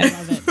moment. I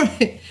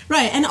love it.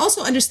 Right. And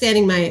also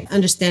understanding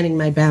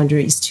my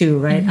boundaries too,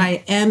 right?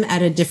 I am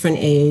at a different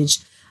age.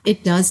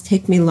 It does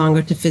take me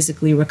longer to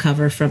physically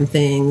recover from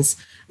things.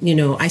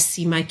 I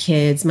see my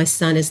kids, my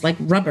son is like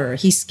rubber.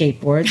 He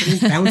skateboards and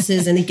he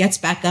bounces and he gets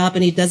back up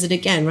and he does it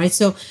again, right?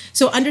 So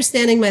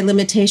understanding my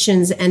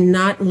limitations and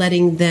not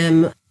letting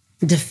them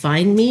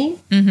define me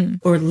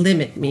or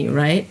limit me,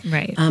 right?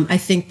 Right. I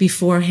think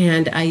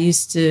beforehand I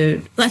used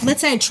to,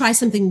 let's say I'd try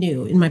something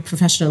new in my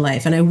professional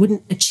life and I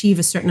wouldn't achieve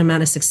a certain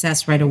amount of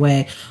success right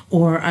away,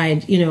 or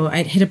I'd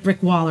hit a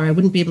brick wall or I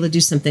wouldn't be able to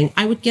do something.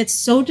 I would get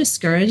so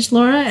discouraged,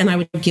 Laura, and I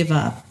would give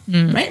up.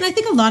 right? And I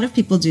think a lot of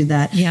people do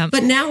that. Yeah.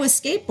 But now with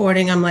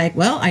skateboarding, I'm like,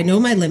 well, I know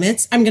my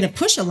limits. I'm going to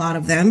push a lot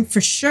of them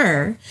for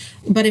sure.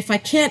 But if I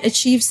can't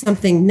achieve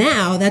something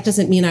now, that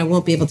doesn't mean I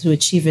won't be able to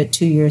achieve it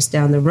 2 years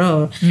down the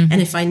road.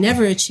 And if I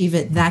never achieve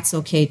it, that's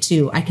okay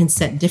too. I can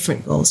set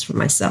different goals for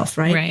myself,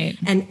 right? Right.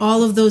 And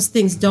all of those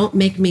things don't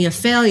make me a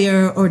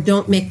failure or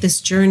don't make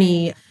this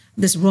journey,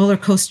 this roller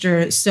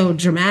coaster so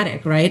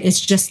dramatic, right? It's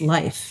just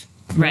life.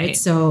 Right.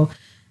 So,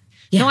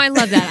 yeah. No, I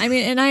love that. I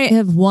mean, and I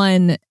have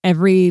won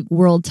every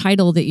world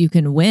title that you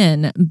can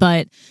win,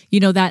 but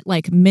that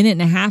like minute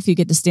and a half you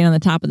get to stand on the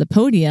top of the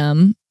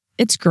podium,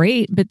 it's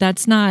great, but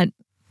that's not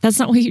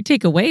what you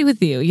take away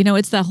with you.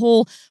 It's the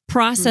whole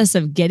process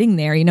of getting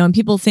there, and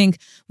people think,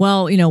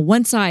 well,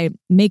 once I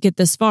make it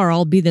this far,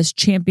 I'll be this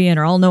champion,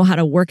 or I'll know how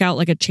to work out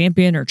like a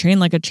champion or train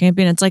like a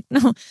champion. It's like,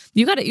 no,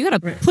 you got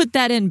to put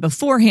that in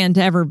beforehand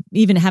to ever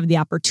even have the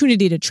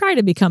opportunity to try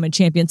to become a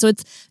champion. So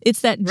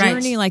it's that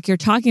journey, like you're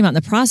talking about in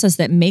the process,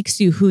 that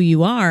makes you who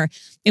you are.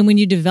 And when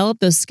you develop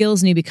those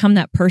skills and you become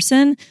that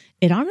person,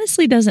 it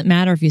honestly doesn't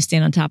matter if you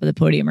stand on top of the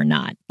podium or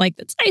not. Like,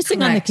 it's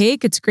icing on the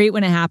cake. It's great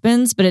when it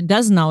happens, but it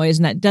doesn't always.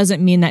 And that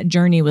doesn't mean that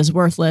journey was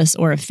worthless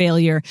or a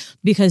failure,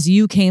 because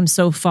you came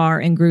so far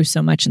and grew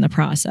so much in the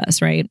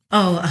process, right?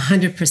 Oh,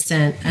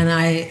 100%. And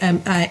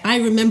I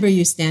remember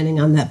you standing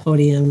on that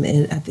podium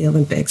at the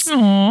Olympics.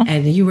 Aww.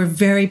 And you were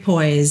very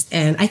poised.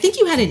 And I think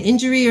you had an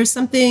injury or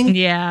something.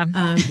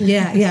 Yeah.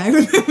 Yeah. I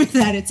remember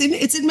that.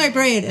 It's in my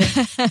brain.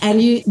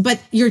 But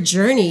your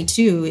journey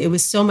too, it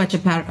was so much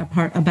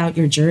about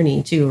your journey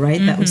too, right?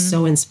 That was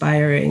so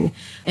inspiring.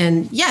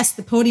 And yes,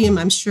 the podium,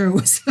 I'm sure,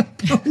 was a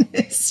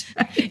bonus,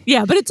 right?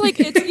 Yeah, but it's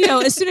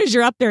as soon as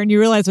you're up there and you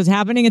realize what's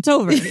happening, it's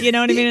over. You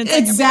know what I mean? It's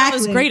exactly. That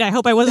was great. I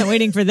hope I wasn't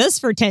waiting for this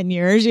for 10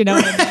 years,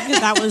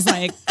 That was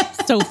like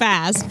so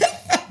fast.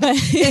 But,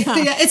 yeah.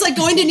 It's like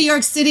going to New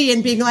York City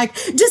and being like,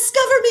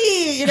 discover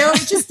me, it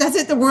just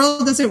doesn't, the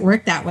world doesn't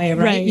work that way,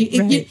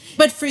 right?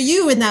 But for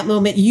you in that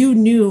moment, you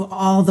knew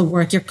all the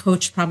work. Your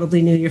coach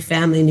probably knew, your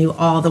family knew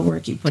all the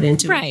work you put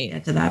into it to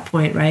get to that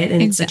point, right?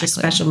 And it's such a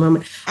special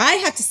moment. I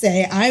have to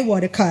say, I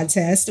won a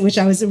contest, which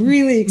I was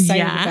really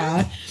excited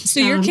about. So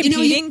you're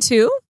competing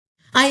too?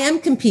 I am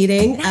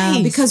competing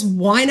because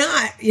why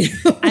not?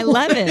 I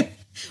love it.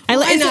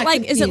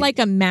 Is it like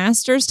a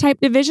master's type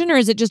division, or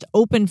is it just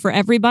open for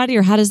everybody,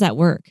 or how does that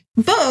work?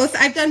 Both.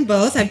 I've done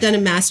both. I've done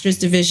a master's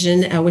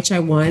division, which I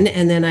won,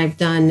 and then I've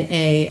done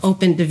a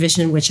open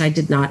division, which I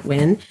did not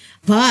win.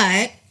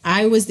 But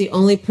I was the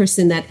only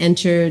person that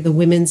entered the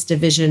women's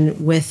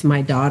division with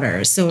my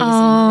daughter. So it was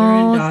a mother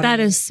and daughter. That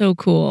is so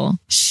cool.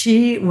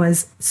 She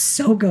was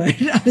so good.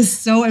 I was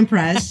so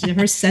impressed.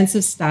 Her sense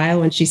of style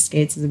when she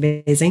skates is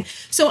amazing.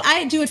 So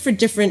I do it for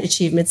different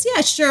achievements.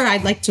 Yeah, sure.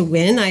 I'd like to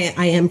win.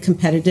 I am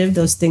competitive.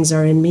 Those things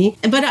are in me.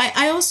 But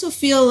I also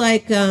feel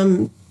like,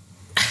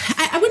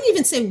 I wouldn't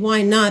even say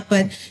why not,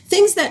 but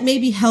things that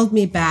maybe held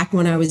me back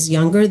when I was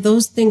younger,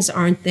 those things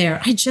aren't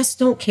there. I just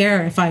don't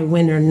care if I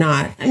win or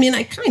not. I mean,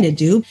 I kind of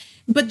do,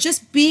 but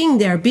just being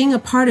there, being a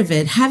part of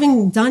it,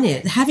 having done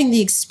it, having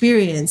the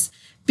experience,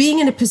 being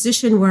in a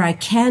position where I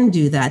can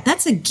do that,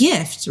 that's a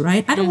gift,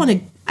 right? I don't want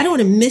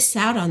to miss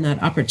out on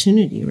that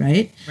opportunity,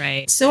 right?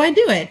 Right. So I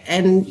do it.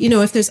 And,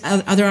 if there's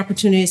other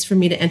opportunities for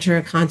me to enter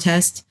a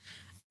contest,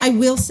 I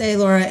will say,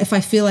 Laura, if I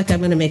feel like I'm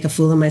going to make a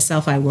fool of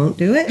myself, I won't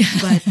do it.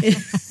 But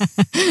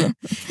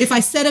if I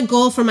set a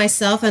goal for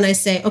myself and I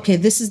say, okay,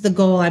 this is the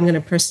goal I'm going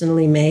to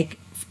personally make,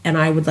 and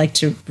I would like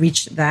to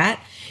reach that,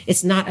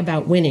 it's not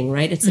about winning,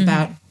 right? It's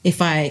about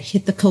if I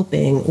hit the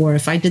coping or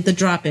if I did the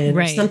drop in,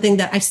 or something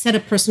that I've set a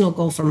personal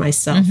goal for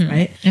myself,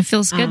 right? It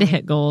feels good to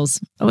hit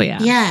goals. Oh,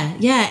 yeah.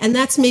 Yeah. And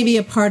that's maybe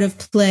a part of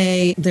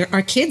play that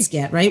our kids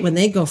get, right? When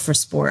they go for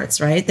sports,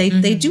 right?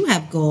 They do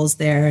have goals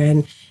there.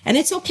 And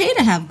it's okay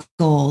to have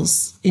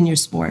goals in your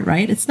sport,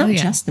 right? It's not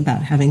just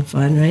about having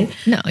fun, right?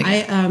 No,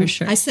 for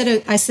sure. I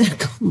said,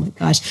 oh my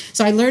gosh.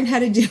 So I learned how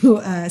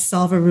to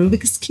solve a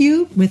Rubik's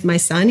Cube with my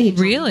son.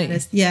 Really?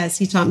 Yes,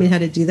 he taught me how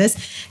to do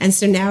this. And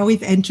so now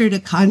we've entered a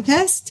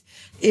contest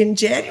in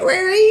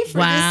January.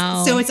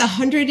 Wow. This. So it's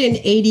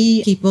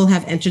 180 people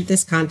have entered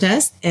this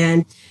contest.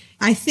 And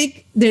I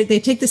think they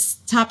take the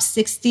top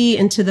 60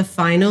 into the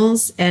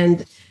finals.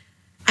 And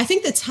I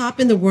think the top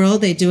in the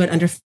world, they do it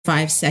under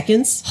 5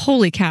 seconds.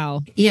 Holy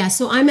cow. Yeah.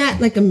 So I'm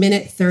at like a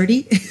minute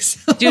 30.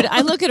 So. Dude,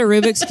 I look at a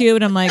Rubik's Cube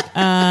and I'm like,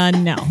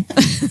 no. I'm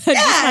just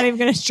not even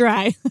going to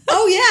try.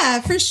 Oh, yeah,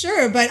 for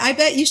sure. But I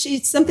bet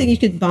it's something you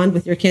could bond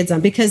with your kids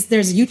on, because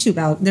there's YouTube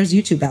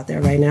out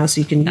there right now.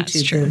 So you can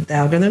YouTube the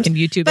algorithms.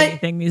 You can YouTube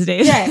anything these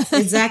days. Yeah,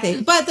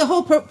 exactly. But the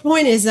whole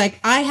point is, like,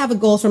 I have a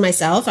goal for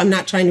myself. I'm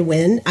not trying to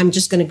win. I'm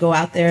just going to go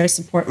out there,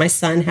 support my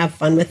son, have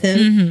fun with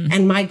him.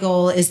 And my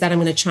goal is that I'm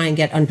going to try and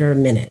get under a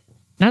minute.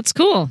 That's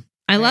cool.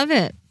 I love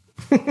it.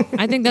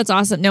 I think that's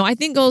awesome. No, I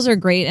think goals are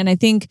great. And I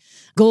think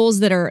goals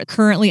that are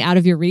currently out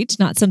of your reach,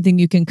 not something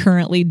you can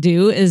currently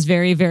do, is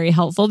very, very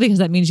helpful, because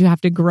that means you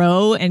have to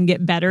grow and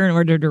get better in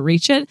order to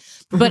reach it.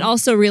 But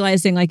also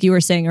realizing, like you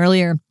were saying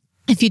earlier,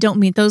 if you don't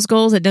meet those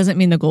goals, it doesn't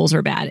mean the goals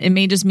are bad. It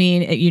may just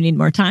mean you need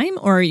more time,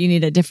 or you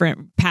need a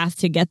different path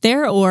to get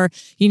there, or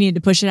you need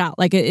to push it out.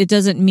 Like it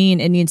doesn't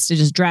mean it needs to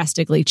just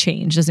drastically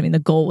change. Doesn't mean the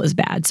goal was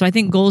bad. So I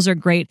think goals are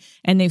great,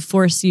 and they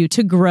force you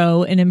to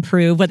grow and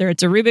improve, whether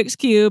it's a Rubik's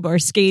Cube or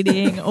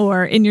skating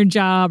or in your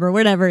job or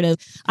whatever it is.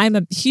 I'm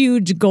a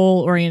huge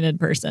goal-oriented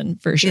person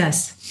for sure.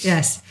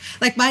 Yes.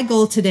 Like my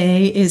goal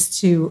today is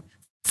to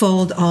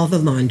fold all the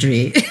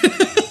laundry.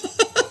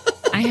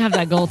 I have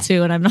that goal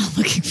too, and I'm not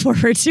looking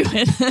forward to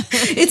it.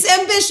 It's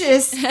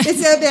ambitious.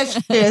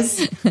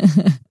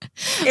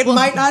 It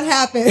might not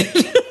happen.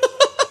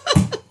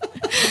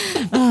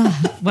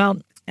 Well,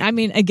 I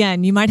mean,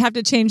 again, you might have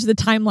to change the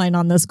timeline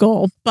on this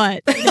goal,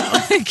 but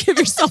give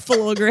yourself a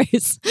little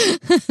grace.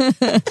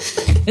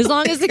 As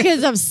long as the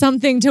kids have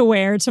something to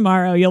wear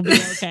tomorrow, you'll be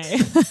okay.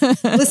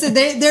 Listen,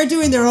 they're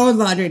doing their own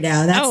laundry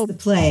now. That's the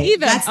play.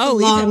 That's the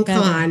long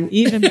con.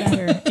 Even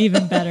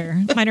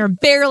better. Mine are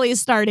barely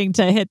starting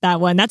to hit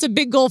that one. That's a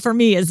big goal for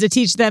me, is to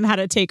teach them how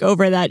to take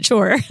over that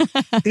chore.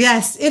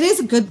 Yes, it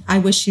is good. I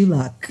wish you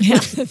luck. Yeah,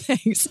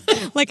 thanks.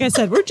 Like I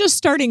said, we're just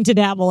starting to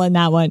dabble in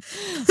that one.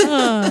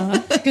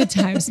 Good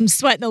times. I'm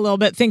sweating a little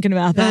bit thinking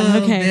about that.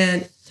 Oh, okay.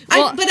 Man.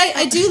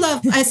 I do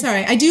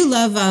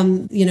love,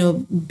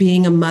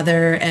 being a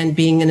mother and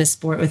being in a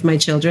sport with my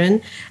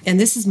children. And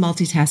this is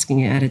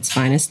multitasking at its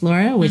finest,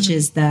 Laura, which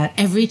is that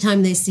every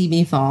time they see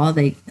me fall,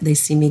 they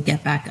see me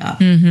get back up.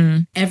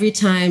 Mm-hmm. Every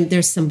time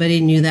there's somebody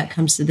new that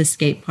comes to the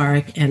skate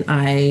park and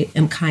I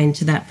am kind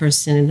to that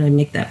person and I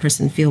make that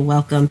person feel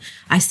welcome,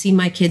 I see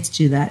my kids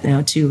do that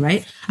now too,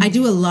 right? I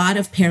do a lot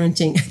of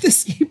parenting at the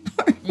skate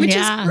park, which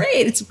is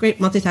great. It's great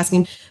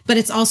multitasking, but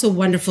it's also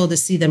wonderful to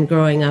see them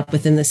growing up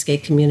within the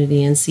skate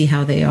community and see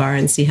how they are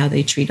and see how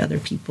they treat other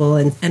people.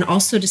 And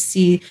also to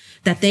see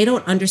that they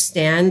don't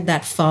understand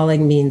that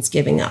falling means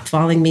giving up.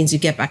 Falling means you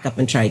get back up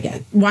and try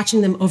again.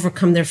 Watching them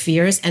overcome their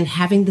fears and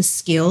having the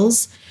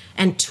skills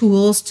and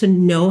tools to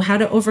know how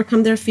to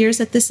overcome their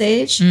fears at this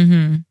age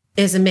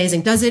is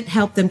amazing. Does it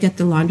help them get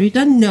the laundry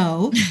done?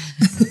 No.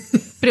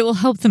 But it will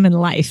help them in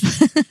life.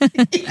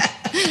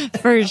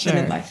 For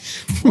sure.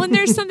 When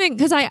there's something,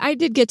 because I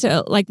did get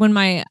to, like when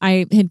I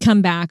had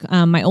come back,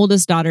 my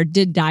oldest daughter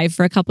did dive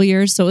for a couple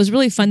years. So it was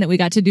really fun that we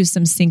got to do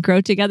some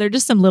synchro together,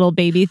 just some little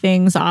baby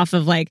things off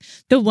of like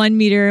the 1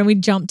 meter, and we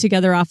jumped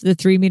together off the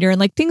 3 meter and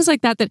like things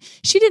like that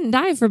she didn't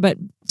dive for but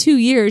 2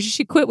 years.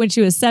 She quit when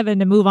she was 7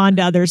 to move on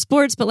to other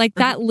sports. But like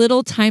that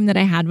little time that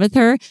I had with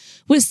her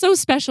was so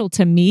special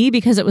to me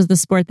because it was the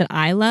sport that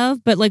I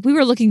love. But like we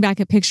were looking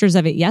back at pictures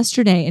of it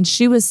yesterday and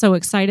she was so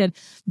excited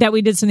that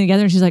we did something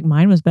together. And she's like,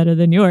 mine was better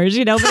than yours,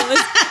 but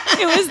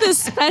it was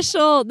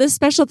this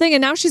special thing.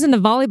 And now she's into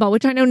volleyball,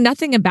 which I know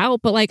nothing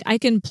about, but like I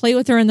can play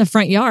with her in the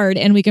front yard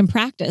and we can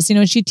practice,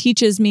 and she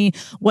teaches me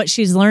what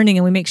she's learning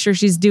and we make sure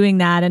she's doing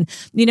that. And,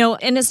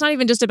 and it's not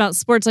even just about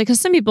sports, like, cause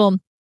some people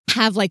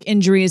have like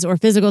injuries or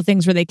physical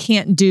things where they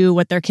can't do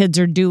what their kids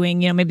are doing.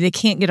 Maybe they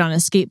can't get on a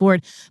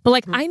skateboard, but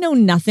like I know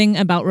nothing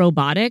about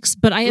robotics,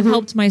 but I have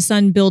helped my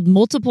son build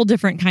multiple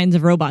different kinds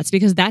of robots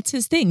because that's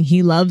his thing.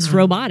 He loves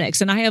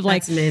robotics, and I have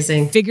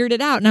figured it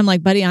out. And I'm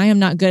like, buddy, I am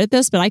not good at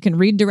this, but I can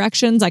read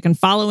directions. I can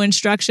follow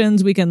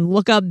instructions. We can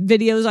look up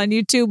videos on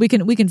YouTube. We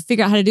can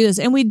figure out how to do this.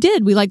 And we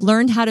did. We like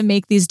learned how to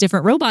make these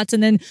different robots.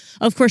 And then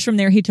of course from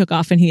there he took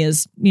off and he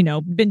has,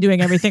 been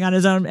doing everything on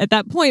his own at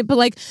that point. But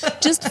like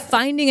just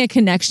finding a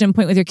connection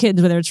point with your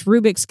kids, whether it's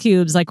Rubik's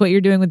Cubes, like what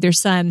you're doing with your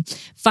son,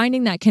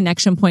 finding that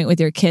connection point with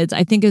your kids,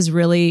 I think is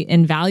really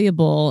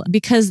invaluable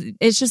because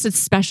it's just a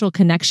special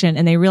connection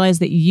and they realize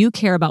that you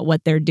care about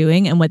what they're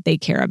doing and what they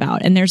care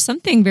about. And there's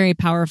something very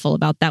powerful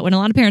about that when a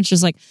lot of parents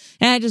just like,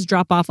 just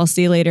drop off, I'll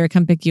see you later,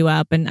 come pick you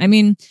up. And I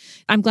mean,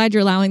 I'm glad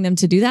you're allowing them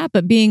to do that,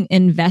 but being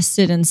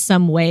invested in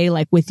some way,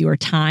 like with your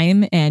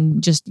time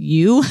and just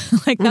you,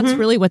 like that's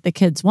really what the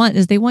kids want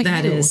is they want you.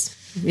 That is.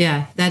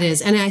 Yeah, that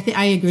is. And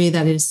I agree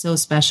that it is so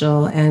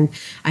special. And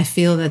I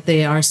feel that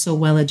they are so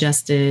well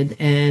adjusted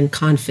and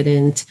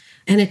confident.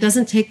 And it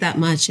doesn't take that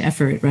much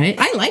effort, right?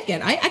 I like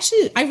it.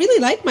 I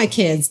really like my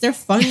kids. They're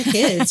fun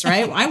kids,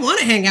 right? I want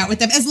to hang out with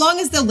them as long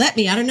as they'll let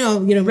me. I don't know.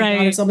 My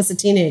daughter's almost a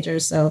teenager,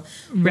 so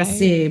we'll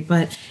see.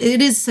 But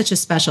it is such a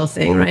special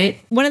thing, right?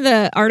 One of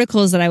the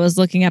articles that I was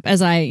looking up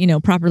as I,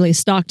 properly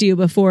stalked you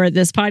before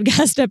this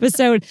podcast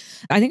episode,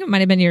 I think it might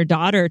have been your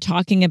daughter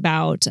talking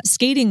about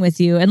skating with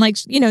you. And like,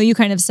 you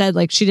kind of said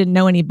like she didn't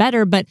know any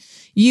better, but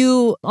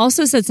you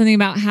also said something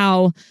about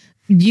how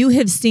you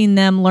have seen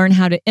them learn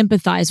how to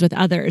empathize with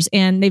others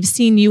and they've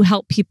seen you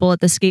help people at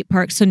the skate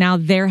park. So now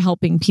they're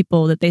helping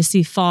people that they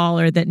see fall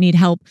or that need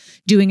help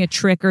doing a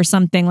trick or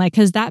something. Like,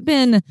 has that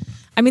been,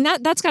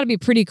 that's gotta be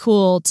pretty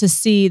cool to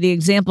see the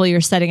example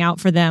you're setting out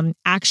for them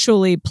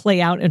actually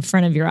play out in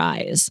front of your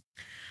eyes.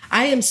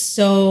 I am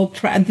so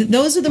proud.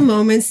 Those are the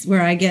moments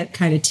where I get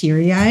kind of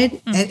teary-eyed.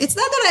 And it's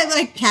not that I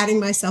like patting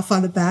myself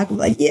on the back. I'm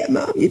like, yeah,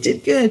 Mom, you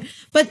did good.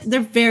 But they're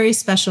very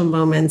special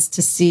moments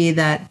to see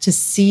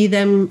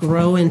them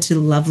grow into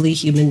lovely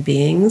human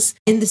beings.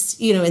 In this,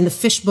 in the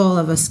fishbowl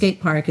of a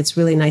skate park, it's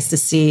really nice to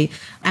see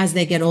as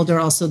they get older,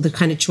 also the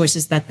kind of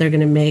choices that they're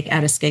going to make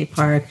at a skate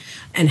park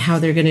and how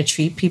they're going to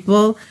treat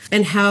people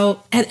and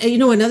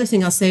another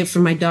thing I'll say for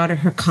my daughter,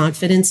 her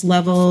confidence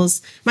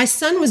levels. My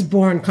son was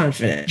born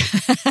confident.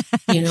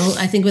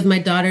 I think with my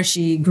daughter,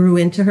 she grew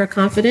into her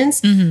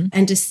confidence,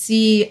 and to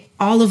see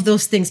all of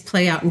those things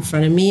play out in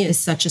front of me is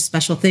such a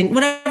special thing.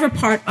 Whatever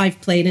part I've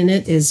played in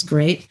it is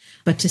great,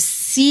 but to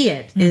see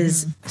it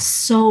is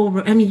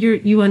so,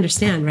 you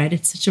understand, right?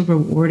 It's such a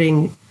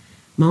rewarding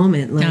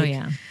moment. Oh,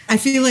 yeah. I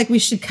feel like we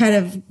should kind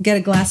of get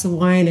a glass of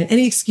wine and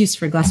any excuse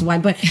for a glass of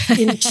wine, but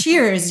in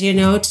cheers, I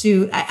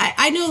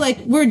know like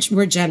we're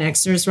Gen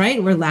Xers,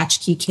 right? We're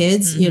latchkey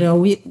kids,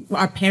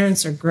 our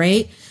parents are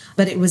great,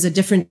 but it was a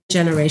different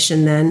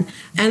generation then.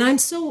 And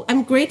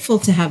I'm grateful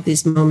to have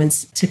these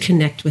moments to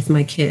connect with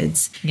my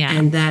kids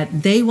and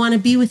that they want to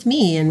be with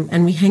me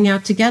and we hang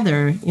out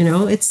together.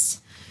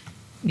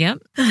 Yep.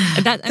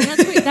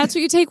 That's what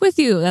you take with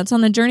you. That's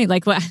on the journey.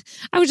 Like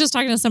I was just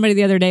talking to somebody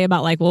the other day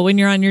about when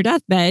you're on your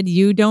deathbed,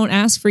 you don't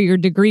ask for your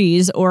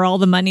degrees or all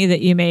the money that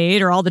you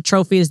made or all the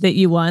trophies that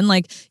you won.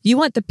 Like you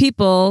want the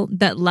people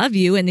that love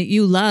you and that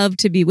you love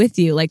to be with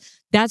you. Like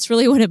that's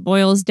really what it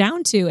boils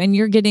down to. And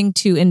you're getting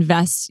to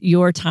invest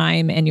your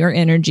time and your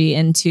energy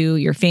into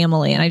your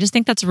family. And I just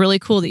think that's really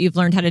cool that you've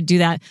learned how to do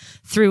that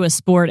through a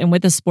sport and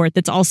with a sport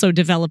that's also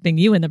developing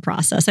you in the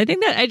process. I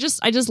think that I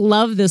just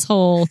love this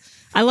whole,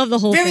 I love the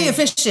whole very thing.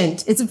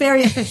 Efficient. It's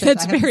very efficient.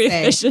 It's very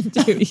efficient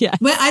too. Yeah.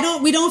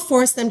 But we don't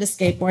force them to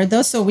skateboard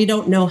though. So we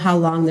don't know how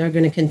long they're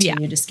going to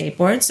continue to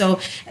skateboard. So,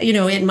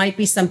 it might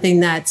be something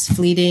that's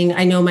fleeting.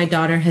 I know my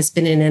daughter has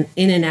been in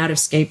and out of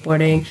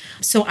skateboarding.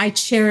 So I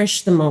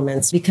cherish the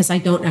moments because I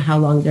don't know how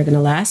long they're going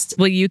to last.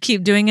 Will you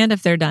keep doing it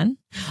if they're done?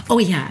 Oh,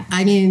 yeah.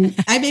 I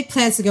make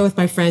plans to go with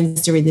my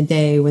friends during the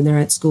day when they're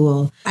at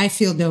school. I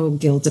feel no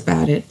guilt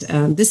about it.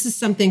 This is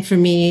something for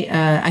me.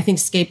 I think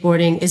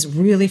skateboarding is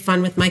really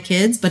fun with my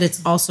kids, but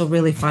it's also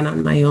really fun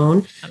on my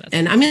own.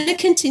 And I'm going to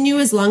continue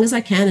as long as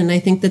I can. And I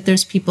think that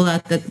there's people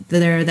out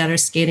there that are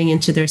skating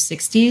into their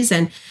 60s.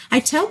 And I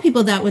tell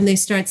people that when they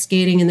start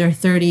skating in their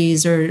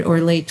 30s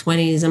or late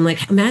 20s, I'm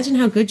like, imagine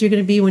how good you're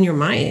going to be when you're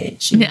my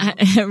age. Yeah,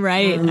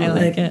 right. I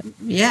like it.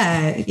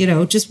 Yeah.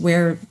 Just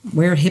wear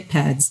hip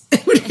pads.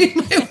 Would be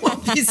my one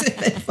piece of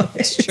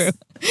advice. It's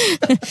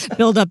true.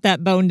 Build up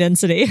that bone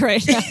density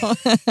right now.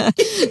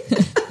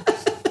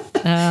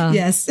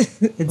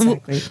 Yes,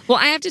 exactly. Well,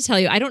 I have to tell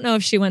you, I don't know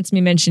if she wants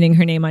me mentioning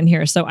her name on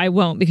here, so I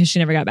won't because she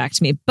never got back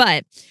to me.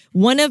 But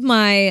one of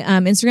my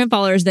Instagram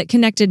followers that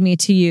connected me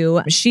to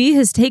you, she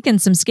has taken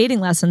some skating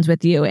lessons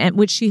with you, and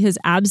which she has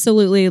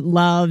absolutely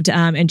loved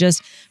and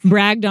just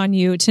bragged on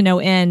you to no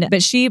end.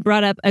 But she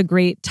brought up a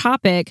great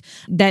topic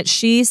that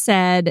she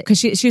said, because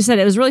she said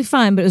it was really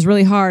fun, but it was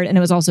really hard and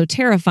it was also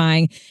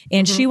terrifying.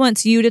 And she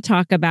wants you to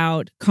talk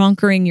about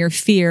conquering your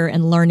fear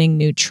and learning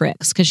new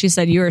tricks, because she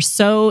said you are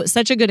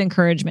such a good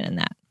encouragement in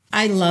that.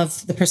 I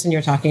love the person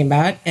you're talking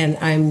about, and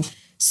I'm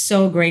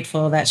so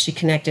grateful that she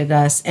connected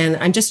us. And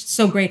I'm just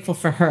so grateful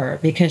for her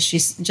because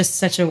she's just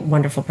such a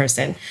wonderful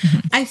person.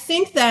 I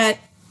think that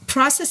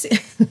processing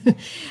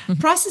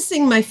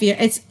my fear,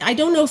 I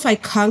don't know if I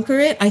conquer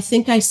it. I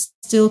think I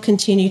still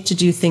continue to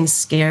do things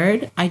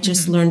scared. I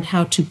just learned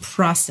how to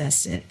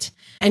process it.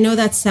 I know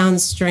that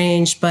sounds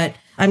strange, but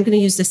I'm going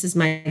to use this as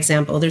my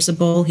example. There's a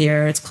bowl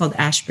here. It's called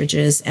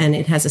Ashbridges, and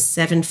it has a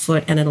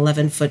 7-foot and an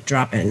 11-foot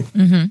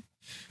drop-in.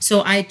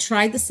 So I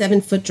tried the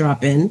 7-foot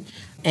drop-in,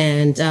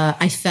 and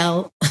I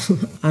fell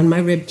on my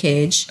rib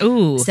cage.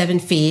 Ooh. 7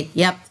 feet.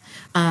 Yep.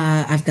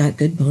 I've got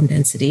good bone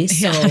density.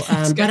 So,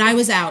 but I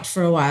was out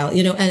for a while,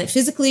 and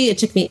physically it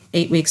took me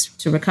 8 weeks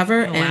to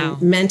recover. Oh, wow.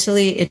 And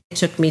mentally it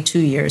took me 2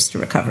 years to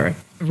recover.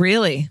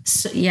 Really?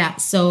 So, yeah.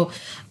 So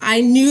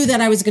I knew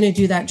that I was going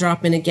to do that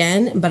drop in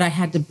again, but I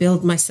had to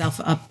build myself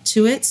up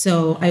to it.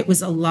 So it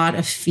was a lot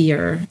of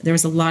fear. There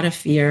was a lot of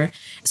fear.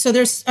 So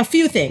there's a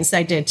few things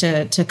I did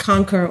to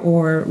conquer,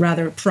 or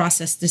rather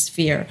process this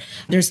fear.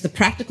 There's the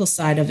practical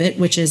side of it,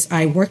 which is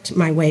I worked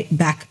my way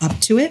back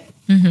up to it.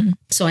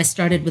 So I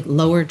started with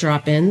lower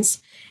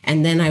drop-ins,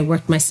 and then I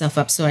worked myself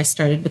up. So I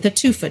started with a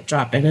 2-foot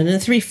drop-in and a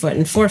 3-foot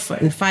and 4-foot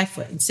and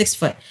 5-foot and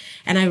 6-foot.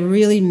 And I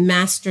really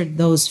mastered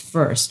those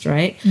first,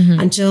 right?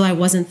 Until I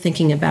wasn't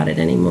thinking about it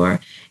anymore.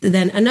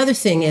 Then another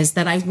thing is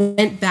that I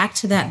went back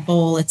to that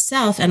bowl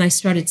itself and I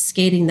started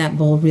skating that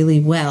bowl really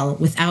well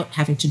without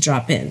having to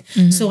drop in.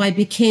 So I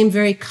became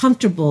very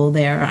comfortable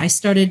there. I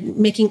started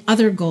making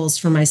other goals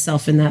for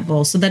myself in that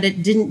bowl so that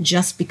it didn't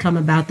just become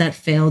about that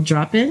failed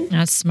drop-in.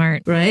 That's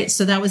smart. Right?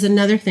 So that was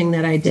another thing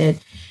that I did.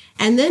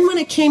 And then when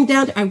it came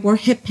down to, I wore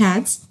hip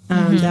pads.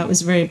 That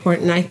was very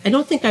important. I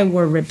don't think I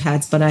wore rib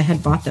pads, but I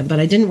had bought them, but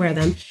I didn't wear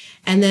them.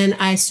 And then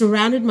I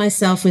surrounded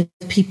myself with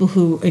people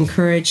who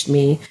encouraged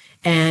me.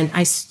 And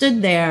I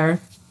stood there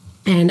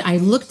And I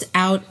looked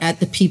out at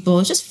the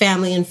people, just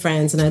family and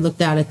friends, and I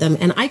looked out at them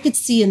and I could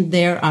see in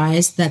their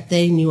eyes that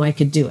they knew I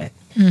could do it.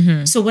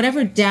 So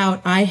whatever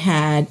doubt I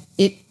had,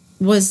 it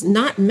was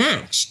not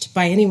matched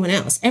by anyone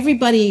else.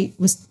 Everybody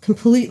was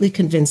completely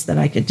convinced that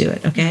I could do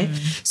it. Okay.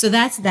 So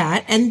that's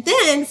that. And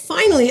then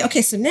finally,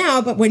 okay, so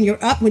now, but when you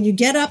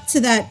get up to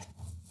that,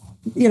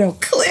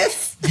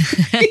 cliff,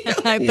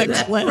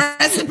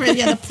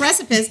 the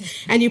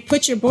precipice, and you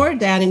put your board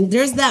down and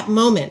there's that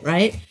moment,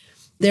 right?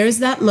 There's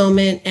that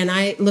moment, and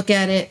I look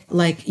at it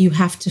like you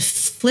have to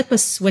flip a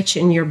switch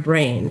in your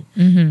brain,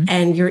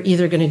 and you're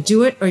either going to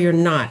do it or you're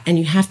not, and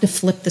you have to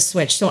flip the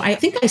switch. So I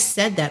think I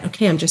said that,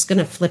 okay, I'm just going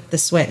to flip the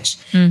switch.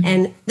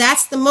 And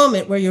that's the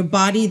moment where your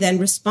body then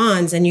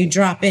responds and you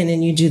drop in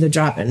and you do the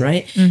drop in,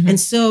 right?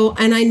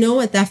 And I know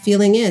what that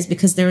feeling is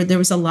because there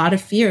was a lot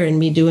of fear in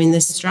me doing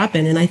this drop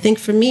in. And I think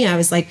for me, I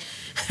was like,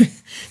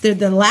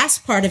 the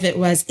last part of it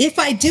was, if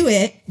I do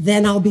it,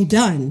 then I'll be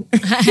done.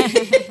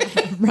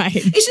 Right.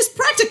 It's just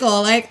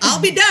practical. Like, I'll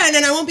be done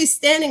and I won't be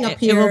standing up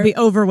here. It will be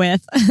over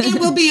with.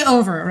 It will be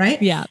over, right?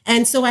 Yeah.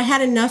 And so I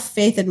had enough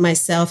faith in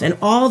myself and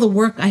all the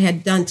work I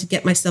had done to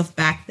get myself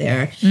back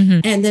there.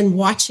 And then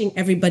watching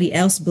everybody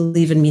else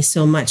believe in me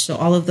so much. So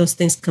all of those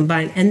things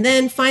combined. And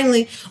then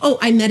finally,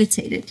 I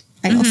meditated.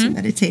 I also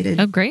meditated.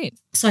 Oh, great.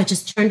 So I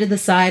just turned to the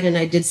side and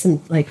I did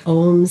some like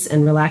ohms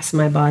and relaxed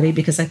my body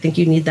because I think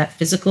you need that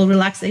physical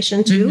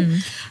relaxation too.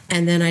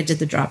 And then I did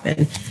the drop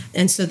in.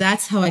 And so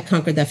that's how I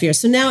conquered that fear.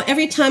 So now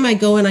every time I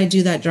go and I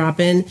do that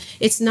drop in,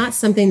 it's not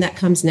something that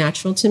comes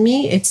natural to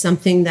me. It's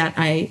something that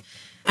I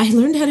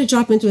learned how to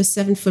drop into a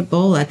 7-foot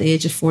bowl at the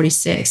age of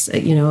 46.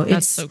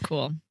 That's so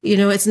cool.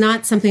 It's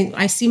not something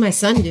I see my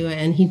son do it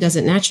and he does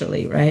it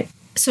naturally. Right.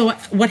 So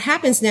what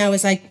happens now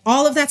is like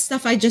all of that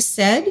stuff I just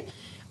said,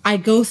 I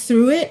go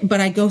through it,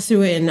 but I go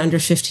through it in under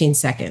 15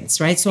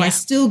 seconds, right? So I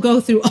still go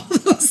through all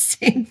those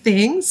same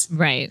things.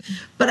 Right.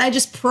 But I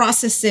just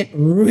process it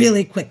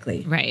really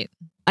quickly. Right.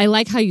 I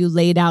like how you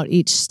laid out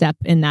each step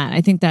in that.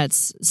 I think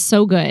that's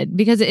so good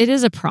because it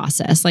is a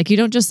process. Like you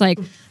don't just like,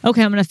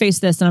 okay, I'm going to face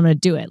this and I'm going to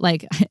do it.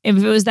 Like if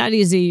it was that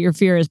easy, your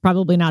fear is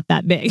probably not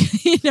that big.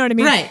 You know what I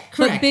mean? Right.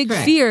 Correct. But big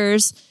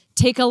fears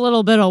take a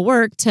little bit of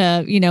work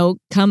to,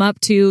 come up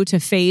to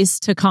face,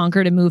 to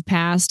conquer, to move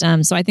past.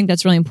 So I think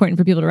that's really important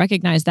for people to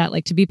recognize that,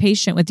 like to be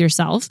patient with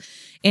yourself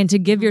and to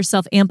give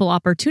yourself ample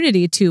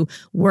opportunity to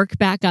work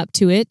back up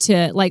to it,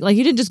 to like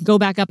you didn't just go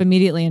back up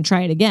immediately and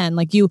try it again.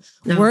 Like you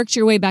worked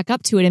your way back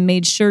up to it and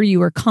made sure you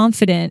were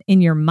confident in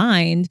your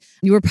mind.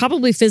 You were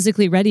probably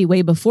physically ready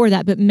way before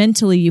that, but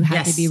mentally you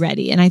had to be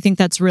ready. And I think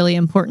that's really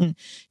important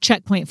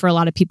checkpoint for a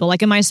lot of people.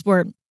 Like in my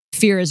sport,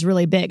 fear is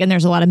really big and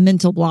there's a lot of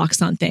mental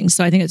blocks on things.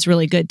 So I think it's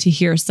really good to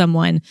hear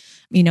someone,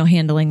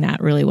 handling that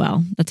really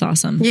well. That's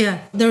awesome. Yeah.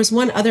 There was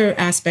one other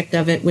aspect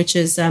of it, which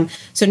is,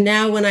 so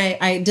now when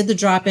I did the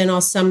drop in all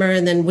summer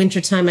and then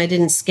wintertime, I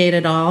didn't skate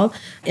at all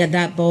at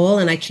that bowl.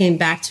 And I came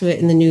back to it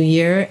in the new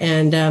year.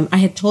 And I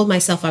had told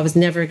myself I was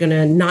never going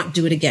to not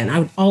do it again. I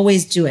would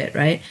always do it.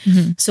 Right.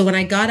 So when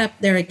I got up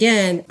there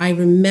again, I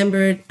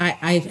remembered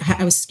I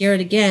was scared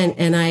again.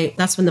 And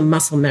that's when the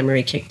muscle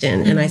memory kicked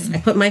in. And I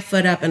put my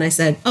foot up and I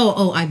said,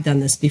 oh, I've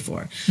done this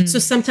before. So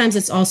sometimes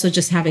it's also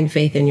just having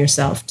faith in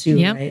yourself too.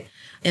 Right.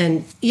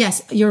 And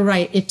yes, you're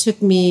right. It took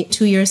me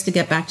 2 years to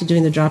get back to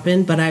doing the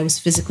drop-in, but I was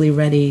physically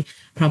ready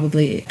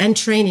probably, and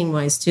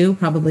training-wise too,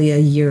 probably a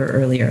year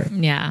earlier.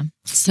 Yeah.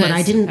 But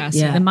I didn't,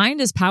 The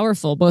mind is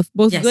powerful, both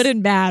good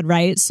and bad,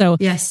 right? So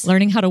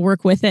learning how to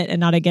work with it and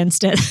not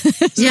against it.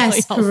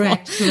 Yes,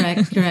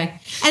 really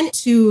correct. And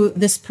to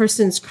this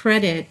person's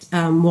credit,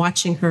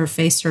 watching her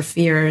face her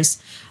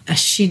fears,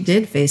 she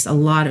did face a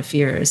lot of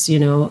fears,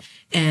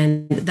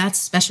 and that's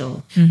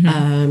special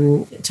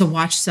to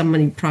watch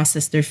somebody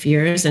process their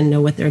fears and know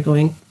what they're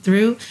going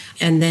through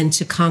and then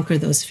to conquer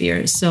those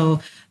fears.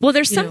 So, well,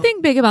 there's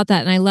something big about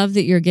that. And I love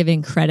that you're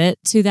giving credit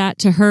to that,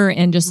 to her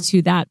and just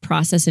to that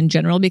process in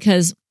general,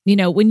 because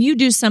when you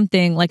do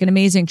something like an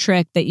amazing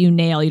trick that you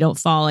nail, you don't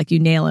fall, like you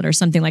nail it or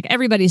something, like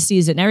everybody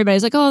sees it and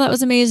everybody's like, oh, that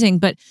was amazing.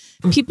 But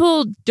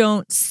people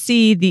don't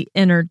see the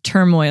inner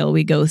turmoil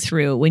we go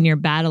through when you're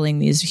battling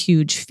these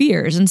huge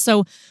fears. And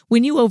so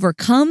when you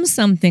overcome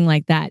something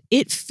like that,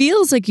 it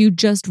feels like you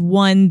just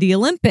won the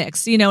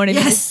Olympics. You know what I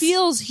mean? It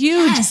feels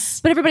huge,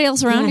 but everybody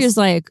else around you is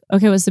like,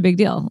 okay, what's the big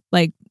deal?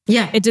 Like,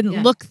 it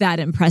didn't look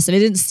that impressive. It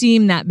didn't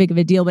seem that big of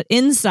a deal, but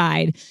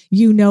inside,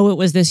 it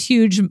was this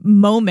huge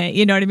moment.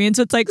 You know what I mean?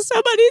 So it's like,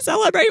 somebody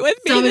celebrate with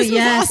me. This was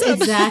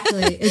awesome.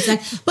 Exactly.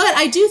 But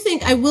I do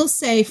think, I will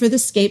say for the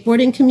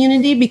skateboarding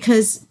community,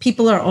 because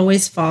people are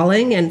always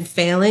falling and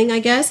failing, I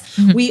guess,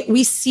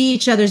 we see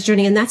each other's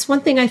journey. And that's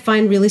one thing I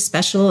find really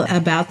special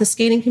about the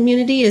skating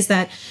community is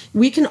that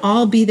we can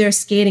all be there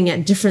skating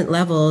at different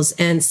levels.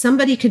 And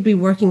somebody could be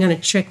working on a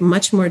trick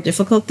much more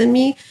difficult than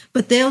me,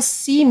 but they'll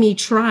see me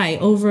try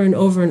over and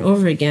over and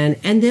over again.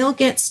 And they'll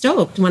get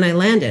stoked when I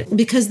land it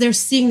because they're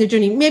seeing the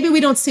journey. Maybe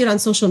we don't see it on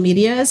social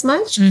media as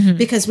much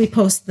because we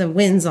post the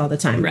wins all the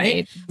time,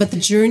 right? But the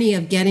journey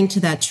of getting to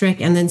that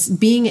trick and then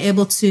being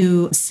able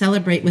to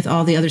celebrate with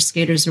all the other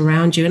skaters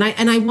around you.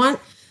 And I want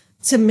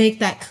to make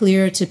that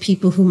clear to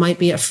people who might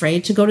be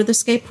afraid to go to the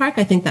skate park.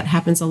 I think that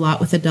happens a lot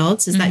with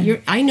adults is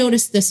that I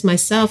noticed this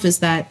myself is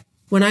that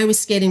when I was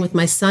skating with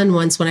my son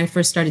once, when I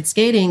first started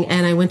skating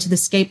and I went to the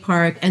skate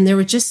park and there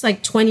were just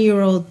like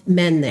 20-year-old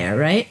men there,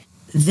 right?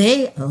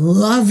 They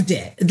loved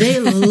it. They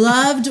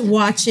loved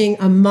watching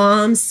a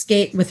mom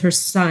skate with her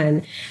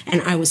son.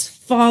 And I was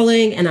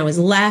falling and I was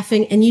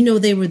laughing. And,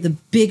 they were the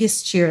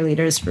biggest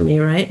cheerleaders for me,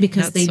 right?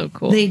 Because That's so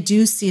cool. They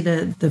do see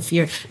the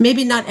fear.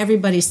 Maybe not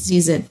everybody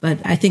sees it, but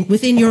I think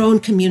within your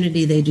own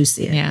community, they do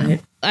see it. Yeah.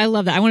 Right? I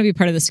love that. I want to be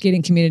part of the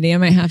skating community. I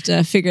might have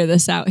to figure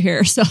this out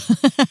here. So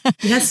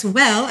yes,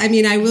 well,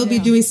 I will be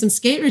doing some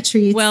skate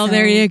retreats. Well, so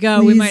there you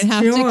go. We might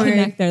have join. to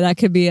connect there. That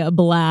could be a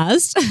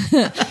blast.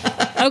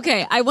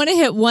 Okay. I want to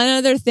hit one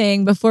other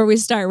thing before we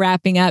start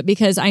wrapping up,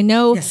 because I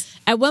know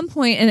at one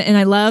point, and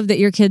I love that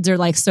your kids are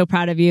like so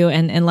proud of you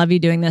and love you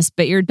doing this,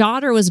 but your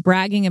daughter was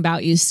bragging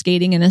about you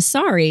skating in a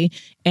sari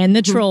and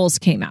the trolls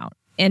came out.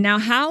 And now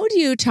how do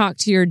you talk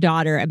to your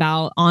daughter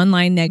about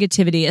online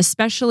negativity,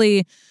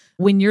 especially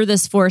when you're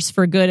this force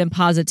for good and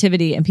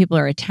positivity and people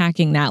are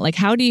attacking that? Like,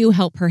 how do you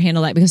help her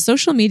handle that? Because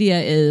social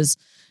media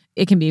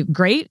it can be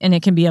great and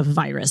it can be a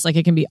virus, like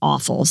it can be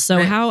awful. So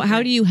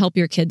how do you help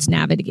your kids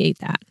navigate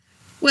that?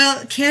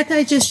 Well, can't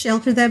I just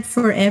shelter them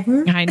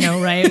forever? I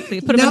know, right?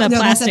 Put them in a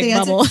plastic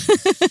bubble.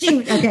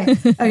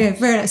 Okay,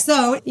 fair enough.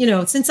 So,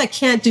 since I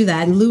can't do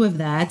that, in lieu of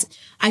that,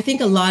 I think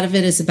a lot of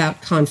it is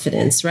about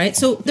confidence, right?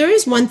 So there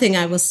is one thing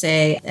I will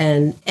say,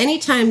 and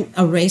anytime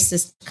a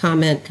racist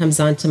comment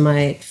comes onto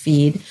my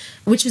feed,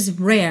 which is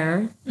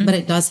rare, but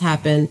it does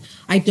happen,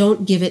 I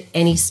don't give it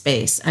any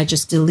space. I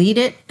just delete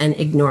it and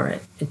ignore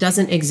it. It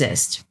doesn't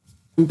exist.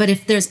 But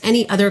if there's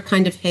any other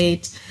kind of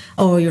hate,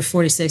 oh, you're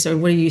 46, or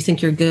what do you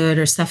think you're good,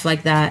 or stuff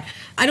like that,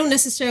 I don't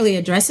necessarily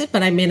address it,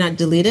 but I may not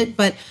delete it.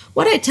 But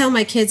what I tell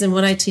my kids and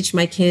what I teach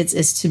my kids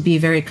is to be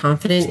very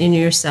confident in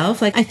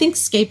yourself. Like, I think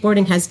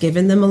skateboarding has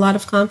given them a lot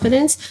of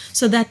confidence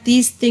so that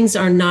these things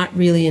are not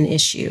really an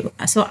issue.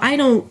 So I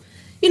don't,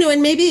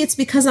 and maybe it's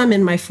because I'm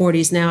in my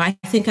 40s now. I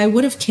think I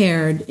would have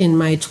cared in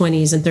my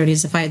 20s and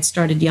 30s if I had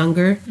started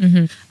younger.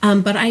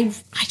 But I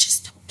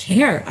just don't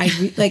care.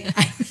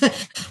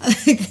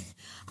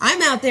 I'm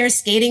out there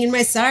skating in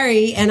my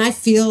sari and I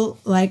feel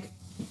like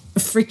a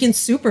freaking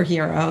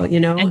superhero,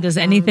 And does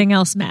anything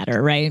else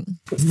matter, right?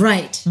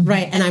 Right.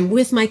 And I'm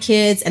with my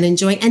kids and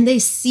enjoying, and they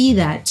see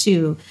that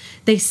too.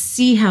 They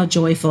see how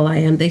joyful I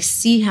am. They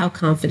see how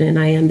confident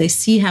I am. They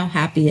see how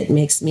happy it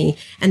makes me,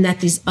 and that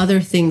these other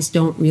things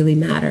don't really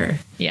matter.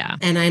 Yeah.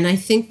 And I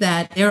think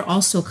that they're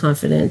also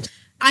confident.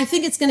 I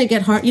think it's going to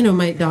get hard.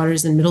 My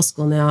daughter's in middle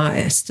school now.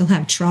 I still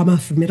have trauma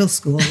from middle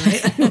school,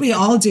 right? We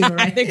all do, right?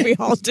 I think we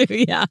all do,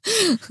 yeah.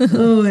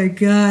 Oh my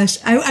gosh.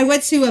 I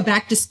went to a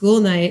back to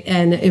school night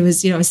and it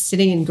was, I was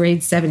sitting in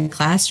grade 7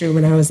 classroom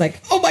and I was like,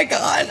 oh my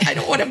God, I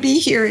don't want to be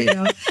here,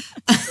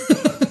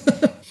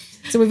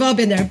 So we've all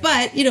been there,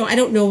 but, I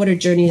don't know what her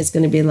journey is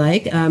going to be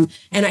like. And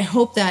I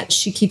hope that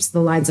she keeps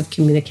the lines of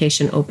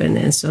communication open.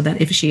 And so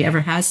that if she ever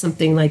has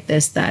something like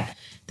this, that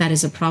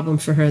is a problem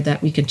for her,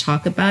 that we can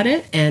talk about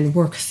it and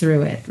work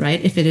through it, right?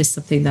 If it is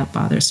something that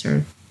bothers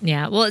her.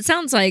 Yeah. Well, it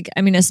sounds like,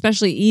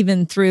 especially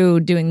even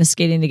through doing the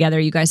skating together,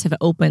 you guys have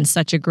opened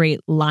such a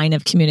great line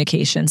of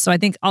communication. So I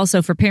think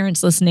also for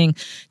parents listening,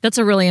 that's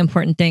a really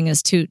important thing,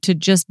 is to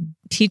just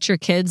teach your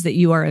kids that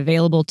you are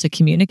available to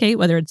communicate,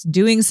 whether it's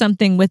doing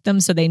something with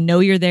them so they know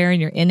you're there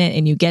and you're in it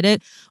and you get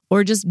it,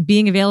 or just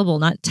being available,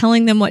 not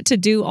telling them what to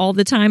do all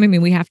the time.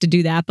 We have to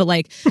do that, but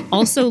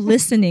also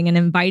listening and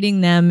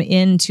inviting them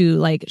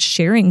into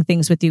sharing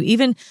things with you,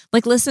 even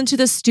listen to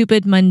the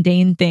stupid,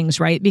 mundane things,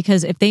 right?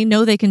 Because if they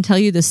know they can tell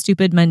you the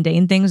stupid,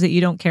 mundane things that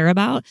you don't care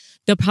about,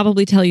 they'll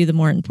probably tell you the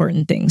more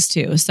important things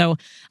too. So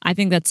I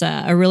think that's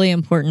a really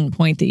important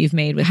point that you've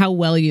made with how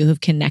well you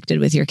have connected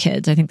with your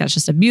kids. I think that's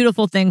just a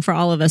beautiful thing for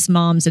all of us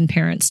moms and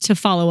parents to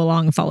follow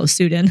along and follow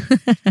suit in.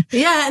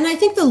 Yeah. And I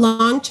think the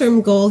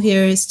long-term goal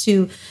here is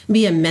to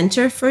be a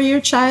mentor for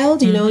your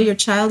child. Your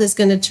child is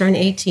going to turn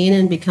 18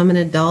 and become an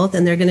adult,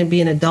 and they're going to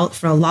be an adult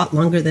for a lot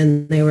longer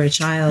than they were a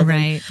child.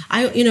 Right.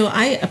 And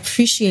I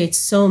appreciate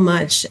so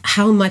much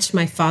how much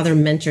my father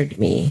mentored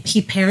me.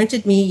 He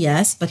parented me,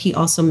 yes, but he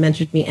also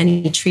mentored me, and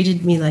he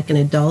treated me like an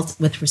adult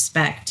with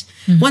respect.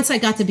 Once I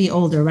got to be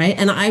older, right?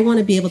 And I want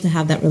to be able to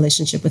have that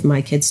relationship with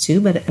my kids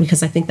too, but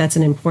because I think that's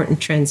an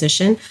important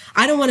transition.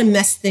 I don't want to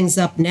mess things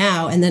up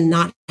now and then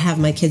not have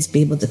my kids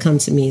be able to come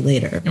to me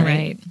later.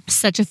 Right.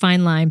 Such a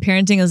fine line.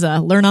 Parenting is a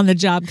learn on the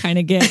job kind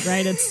of gig,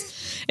 right?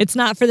 It's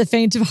not for the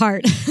faint of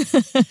heart.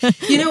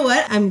 You know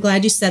what? I'm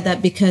glad you said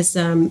that, because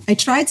I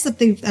tried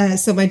something.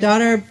 So my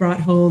daughter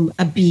brought home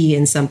a B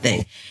in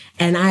something.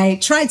 And I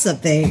tried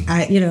something.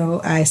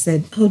 I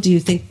said, "Oh, do you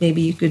think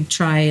maybe you could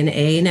try an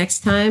A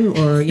next time,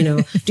 or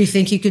do you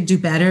think you could do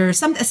better?"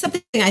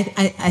 Something.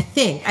 I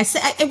think I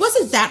said it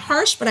wasn't that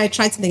harsh, but I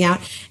tried something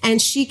out.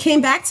 And she came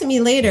back to me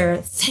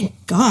later.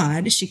 Thank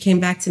God, she came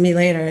back to me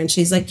later, and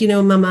she's like,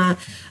 Mama.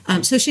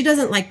 So she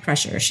doesn't like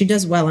pressure. She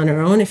does well on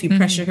her own. If you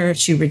pressure her,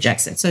 she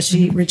rejects it. So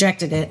she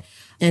rejected it.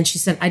 And she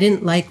said, I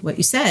didn't like what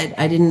you said.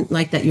 I didn't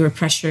like that you were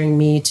pressuring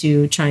me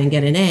to try and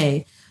get an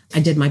A. I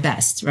did my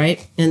best,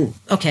 right? And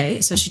okay,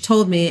 so she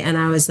told me, and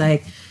I was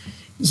like,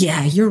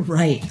 yeah, you're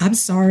right. I'm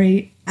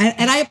sorry.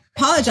 And I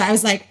apologize. I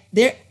was like,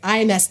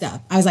 I messed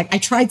up. I was like, I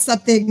tried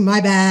something, my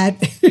bad.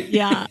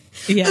 Yeah.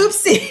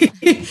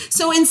 Oopsie.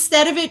 So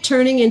instead of it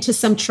turning into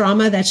some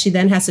trauma that she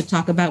then has to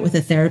talk about with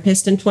a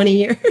therapist in 20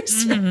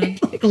 years, right?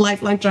 Like a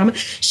lifelong trauma,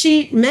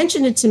 she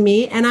mentioned it to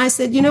me, and I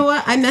said, you know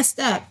what? I messed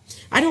up.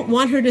 I don't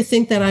want her to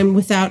think that I'm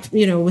without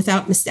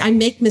mistake. I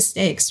make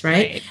mistakes,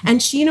 right?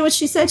 And she, you know what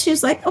she said? She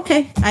was like,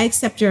 okay, I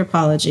accept your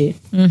apology.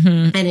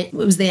 And it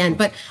was the end.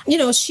 But,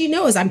 she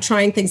knows I'm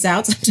trying things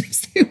out.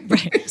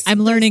 Right. I'm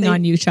learning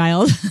on you,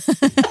 child.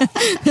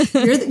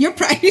 You're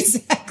proud.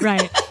 Exactly.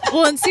 Right.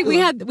 Well, and see, we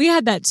had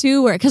that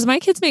too, where, because my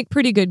kids make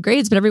pretty good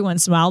grades, but every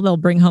once in a while they'll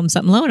bring home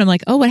something low. And I'm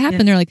like, oh, what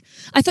happened? Yeah. They're like,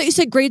 I thought you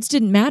said grades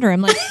didn't matter.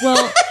 I'm like,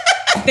 well,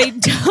 they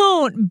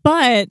don't,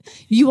 but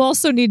you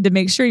also need to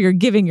make sure you're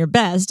giving your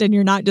best and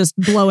you're not just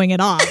blowing it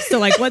off. So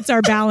like, what's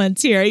our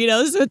balance here?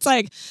 So it's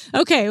like,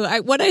 okay,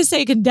 what I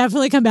say can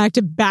definitely come back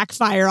to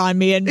backfire on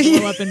me and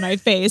blow up in my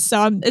face.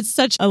 So it's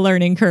such a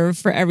learning curve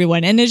for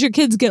everyone. And as your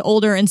kids get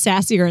older and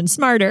sassier and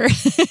smarter,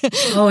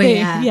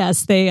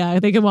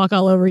 they can walk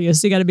all over you.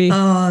 So you got to be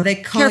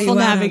careful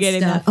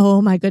navigating that.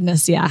 Oh my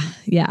goodness. Yeah.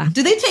 Yeah.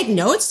 Do they take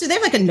notes? Do they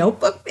have like a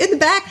notebook in the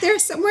back there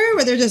somewhere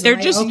where they're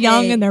just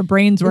young and their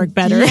brains work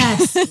better?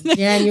 Yes.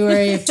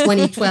 January of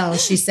 2012,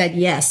 she said,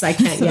 yes, I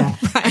can. Yeah.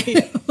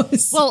 Right.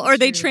 Well, or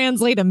they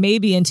translate a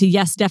maybe into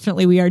yes,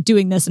 definitely we are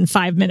doing this in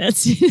 5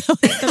 minutes.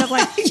 Instead of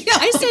like,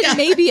 I said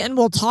maybe and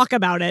we'll talk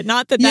about it.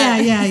 Not that.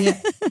 Yeah.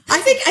 I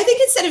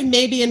think instead of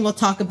maybe and we'll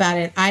talk about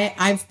it,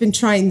 I've been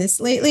trying this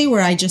lately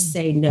where I just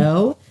say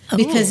no.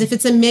 Because if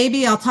it's a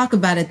maybe, I'll talk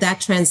about it. That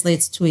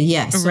translates to a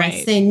yes. So right.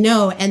 I say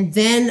no, and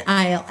then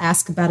I'll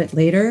ask about it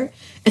later.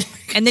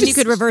 And then you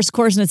could reverse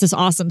course, and it's this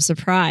awesome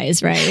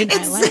surprise, right?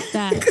 Exactly.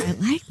 I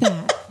like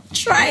that.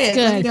 Try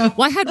it. Good.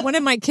 Well, I had one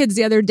of my kids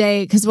the other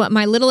day, because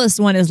my littlest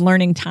one is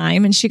learning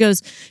time. And she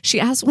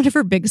asked one of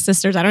her big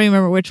sisters, I don't even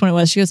remember which one it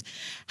was. She goes,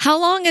 how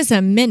long is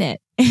a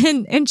minute?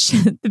 And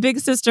the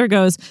big sister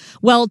goes,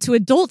 well, to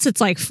adults,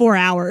 it's like 4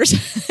 hours. I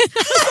was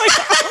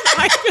like, oh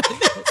my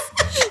goodness.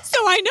 So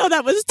I know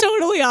that was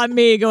totally on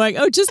me going,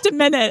 oh, just a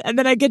minute. And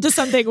then I get to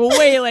something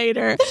way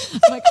later.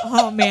 I'm like,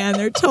 oh man,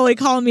 they're totally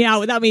calling me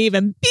out without me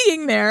even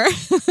being there.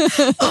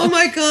 Oh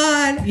my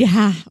God.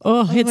 Yeah.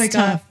 Oh, it's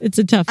tough. It's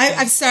a tough.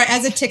 I'm sorry.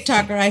 As a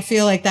TikToker, I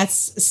feel like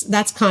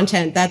that's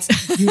content. That's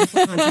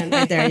beautiful content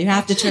right there. You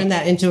have to turn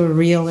that into a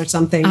reel or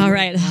something. All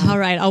right.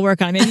 I'll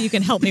work on it. Maybe you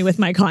can help me with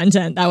my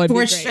content. That would be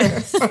great.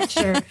 For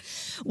sure.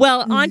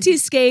 Well, Auntie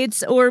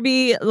Skates,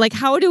 Orby, like,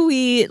 how do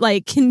we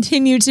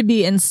continue to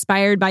be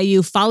inspired by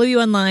you, follow you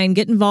online,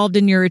 get involved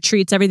in your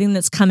retreats, everything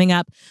that's coming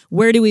up?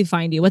 Where do we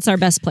find you? What's our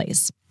best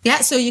place? Yeah,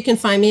 so you can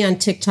find me on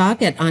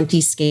TikTok at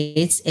Auntie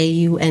Skates,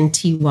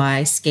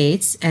 AUNTY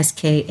Skates,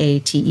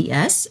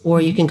 SKATES, or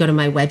you can go to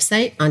my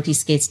website,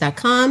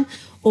 auntieskates.com,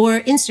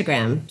 or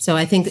Instagram. So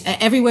I think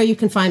everywhere you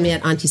can find me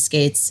at Auntie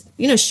Skates.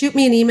 Shoot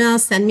me an email,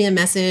 send me a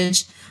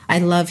message. I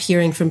love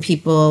hearing from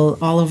people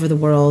all over the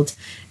world.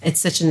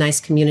 It's such a nice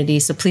community.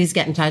 So please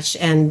get in touch.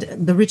 And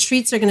the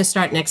retreats are going to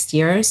start next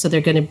year. So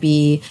they're going to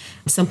be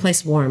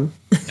someplace warm.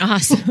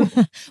 Awesome.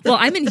 Well,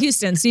 I'm in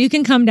Houston, so you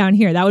can come down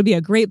here. That would be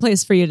a great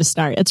place for you to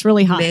start. It's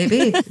really hot.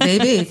 Maybe.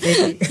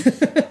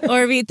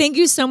 Orby, thank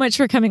you so much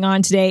for coming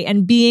on today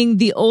and being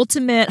the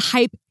ultimate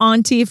hype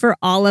auntie for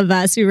all of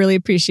us. We really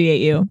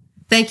appreciate you.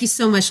 Thank you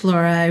so much,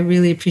 Laura. I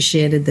really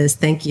appreciated this.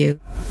 Thank you.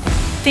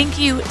 Thank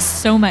you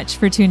so much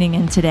for tuning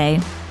in today.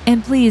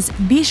 And please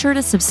be sure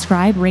to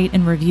subscribe, rate,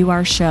 and review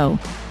our show.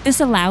 This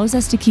allows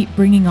us to keep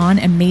bringing on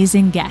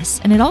amazing guests,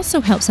 and it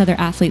also helps other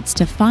athletes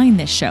to find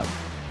this show.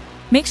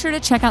 Make sure to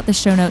check out the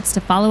show notes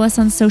to follow us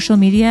on social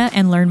media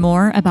and learn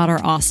more about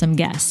our awesome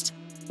guest.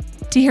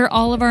 To hear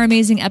all of our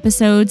amazing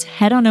episodes,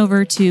 head on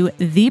over to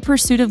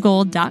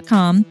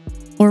thepursuitofgold.com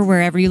or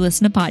wherever you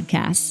listen to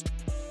podcasts.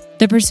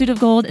 The Pursuit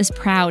of Gold is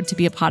proud to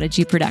be a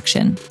Podigy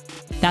production.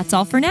 That's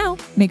all for now.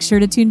 Make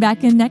sure to tune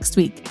back in next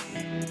week.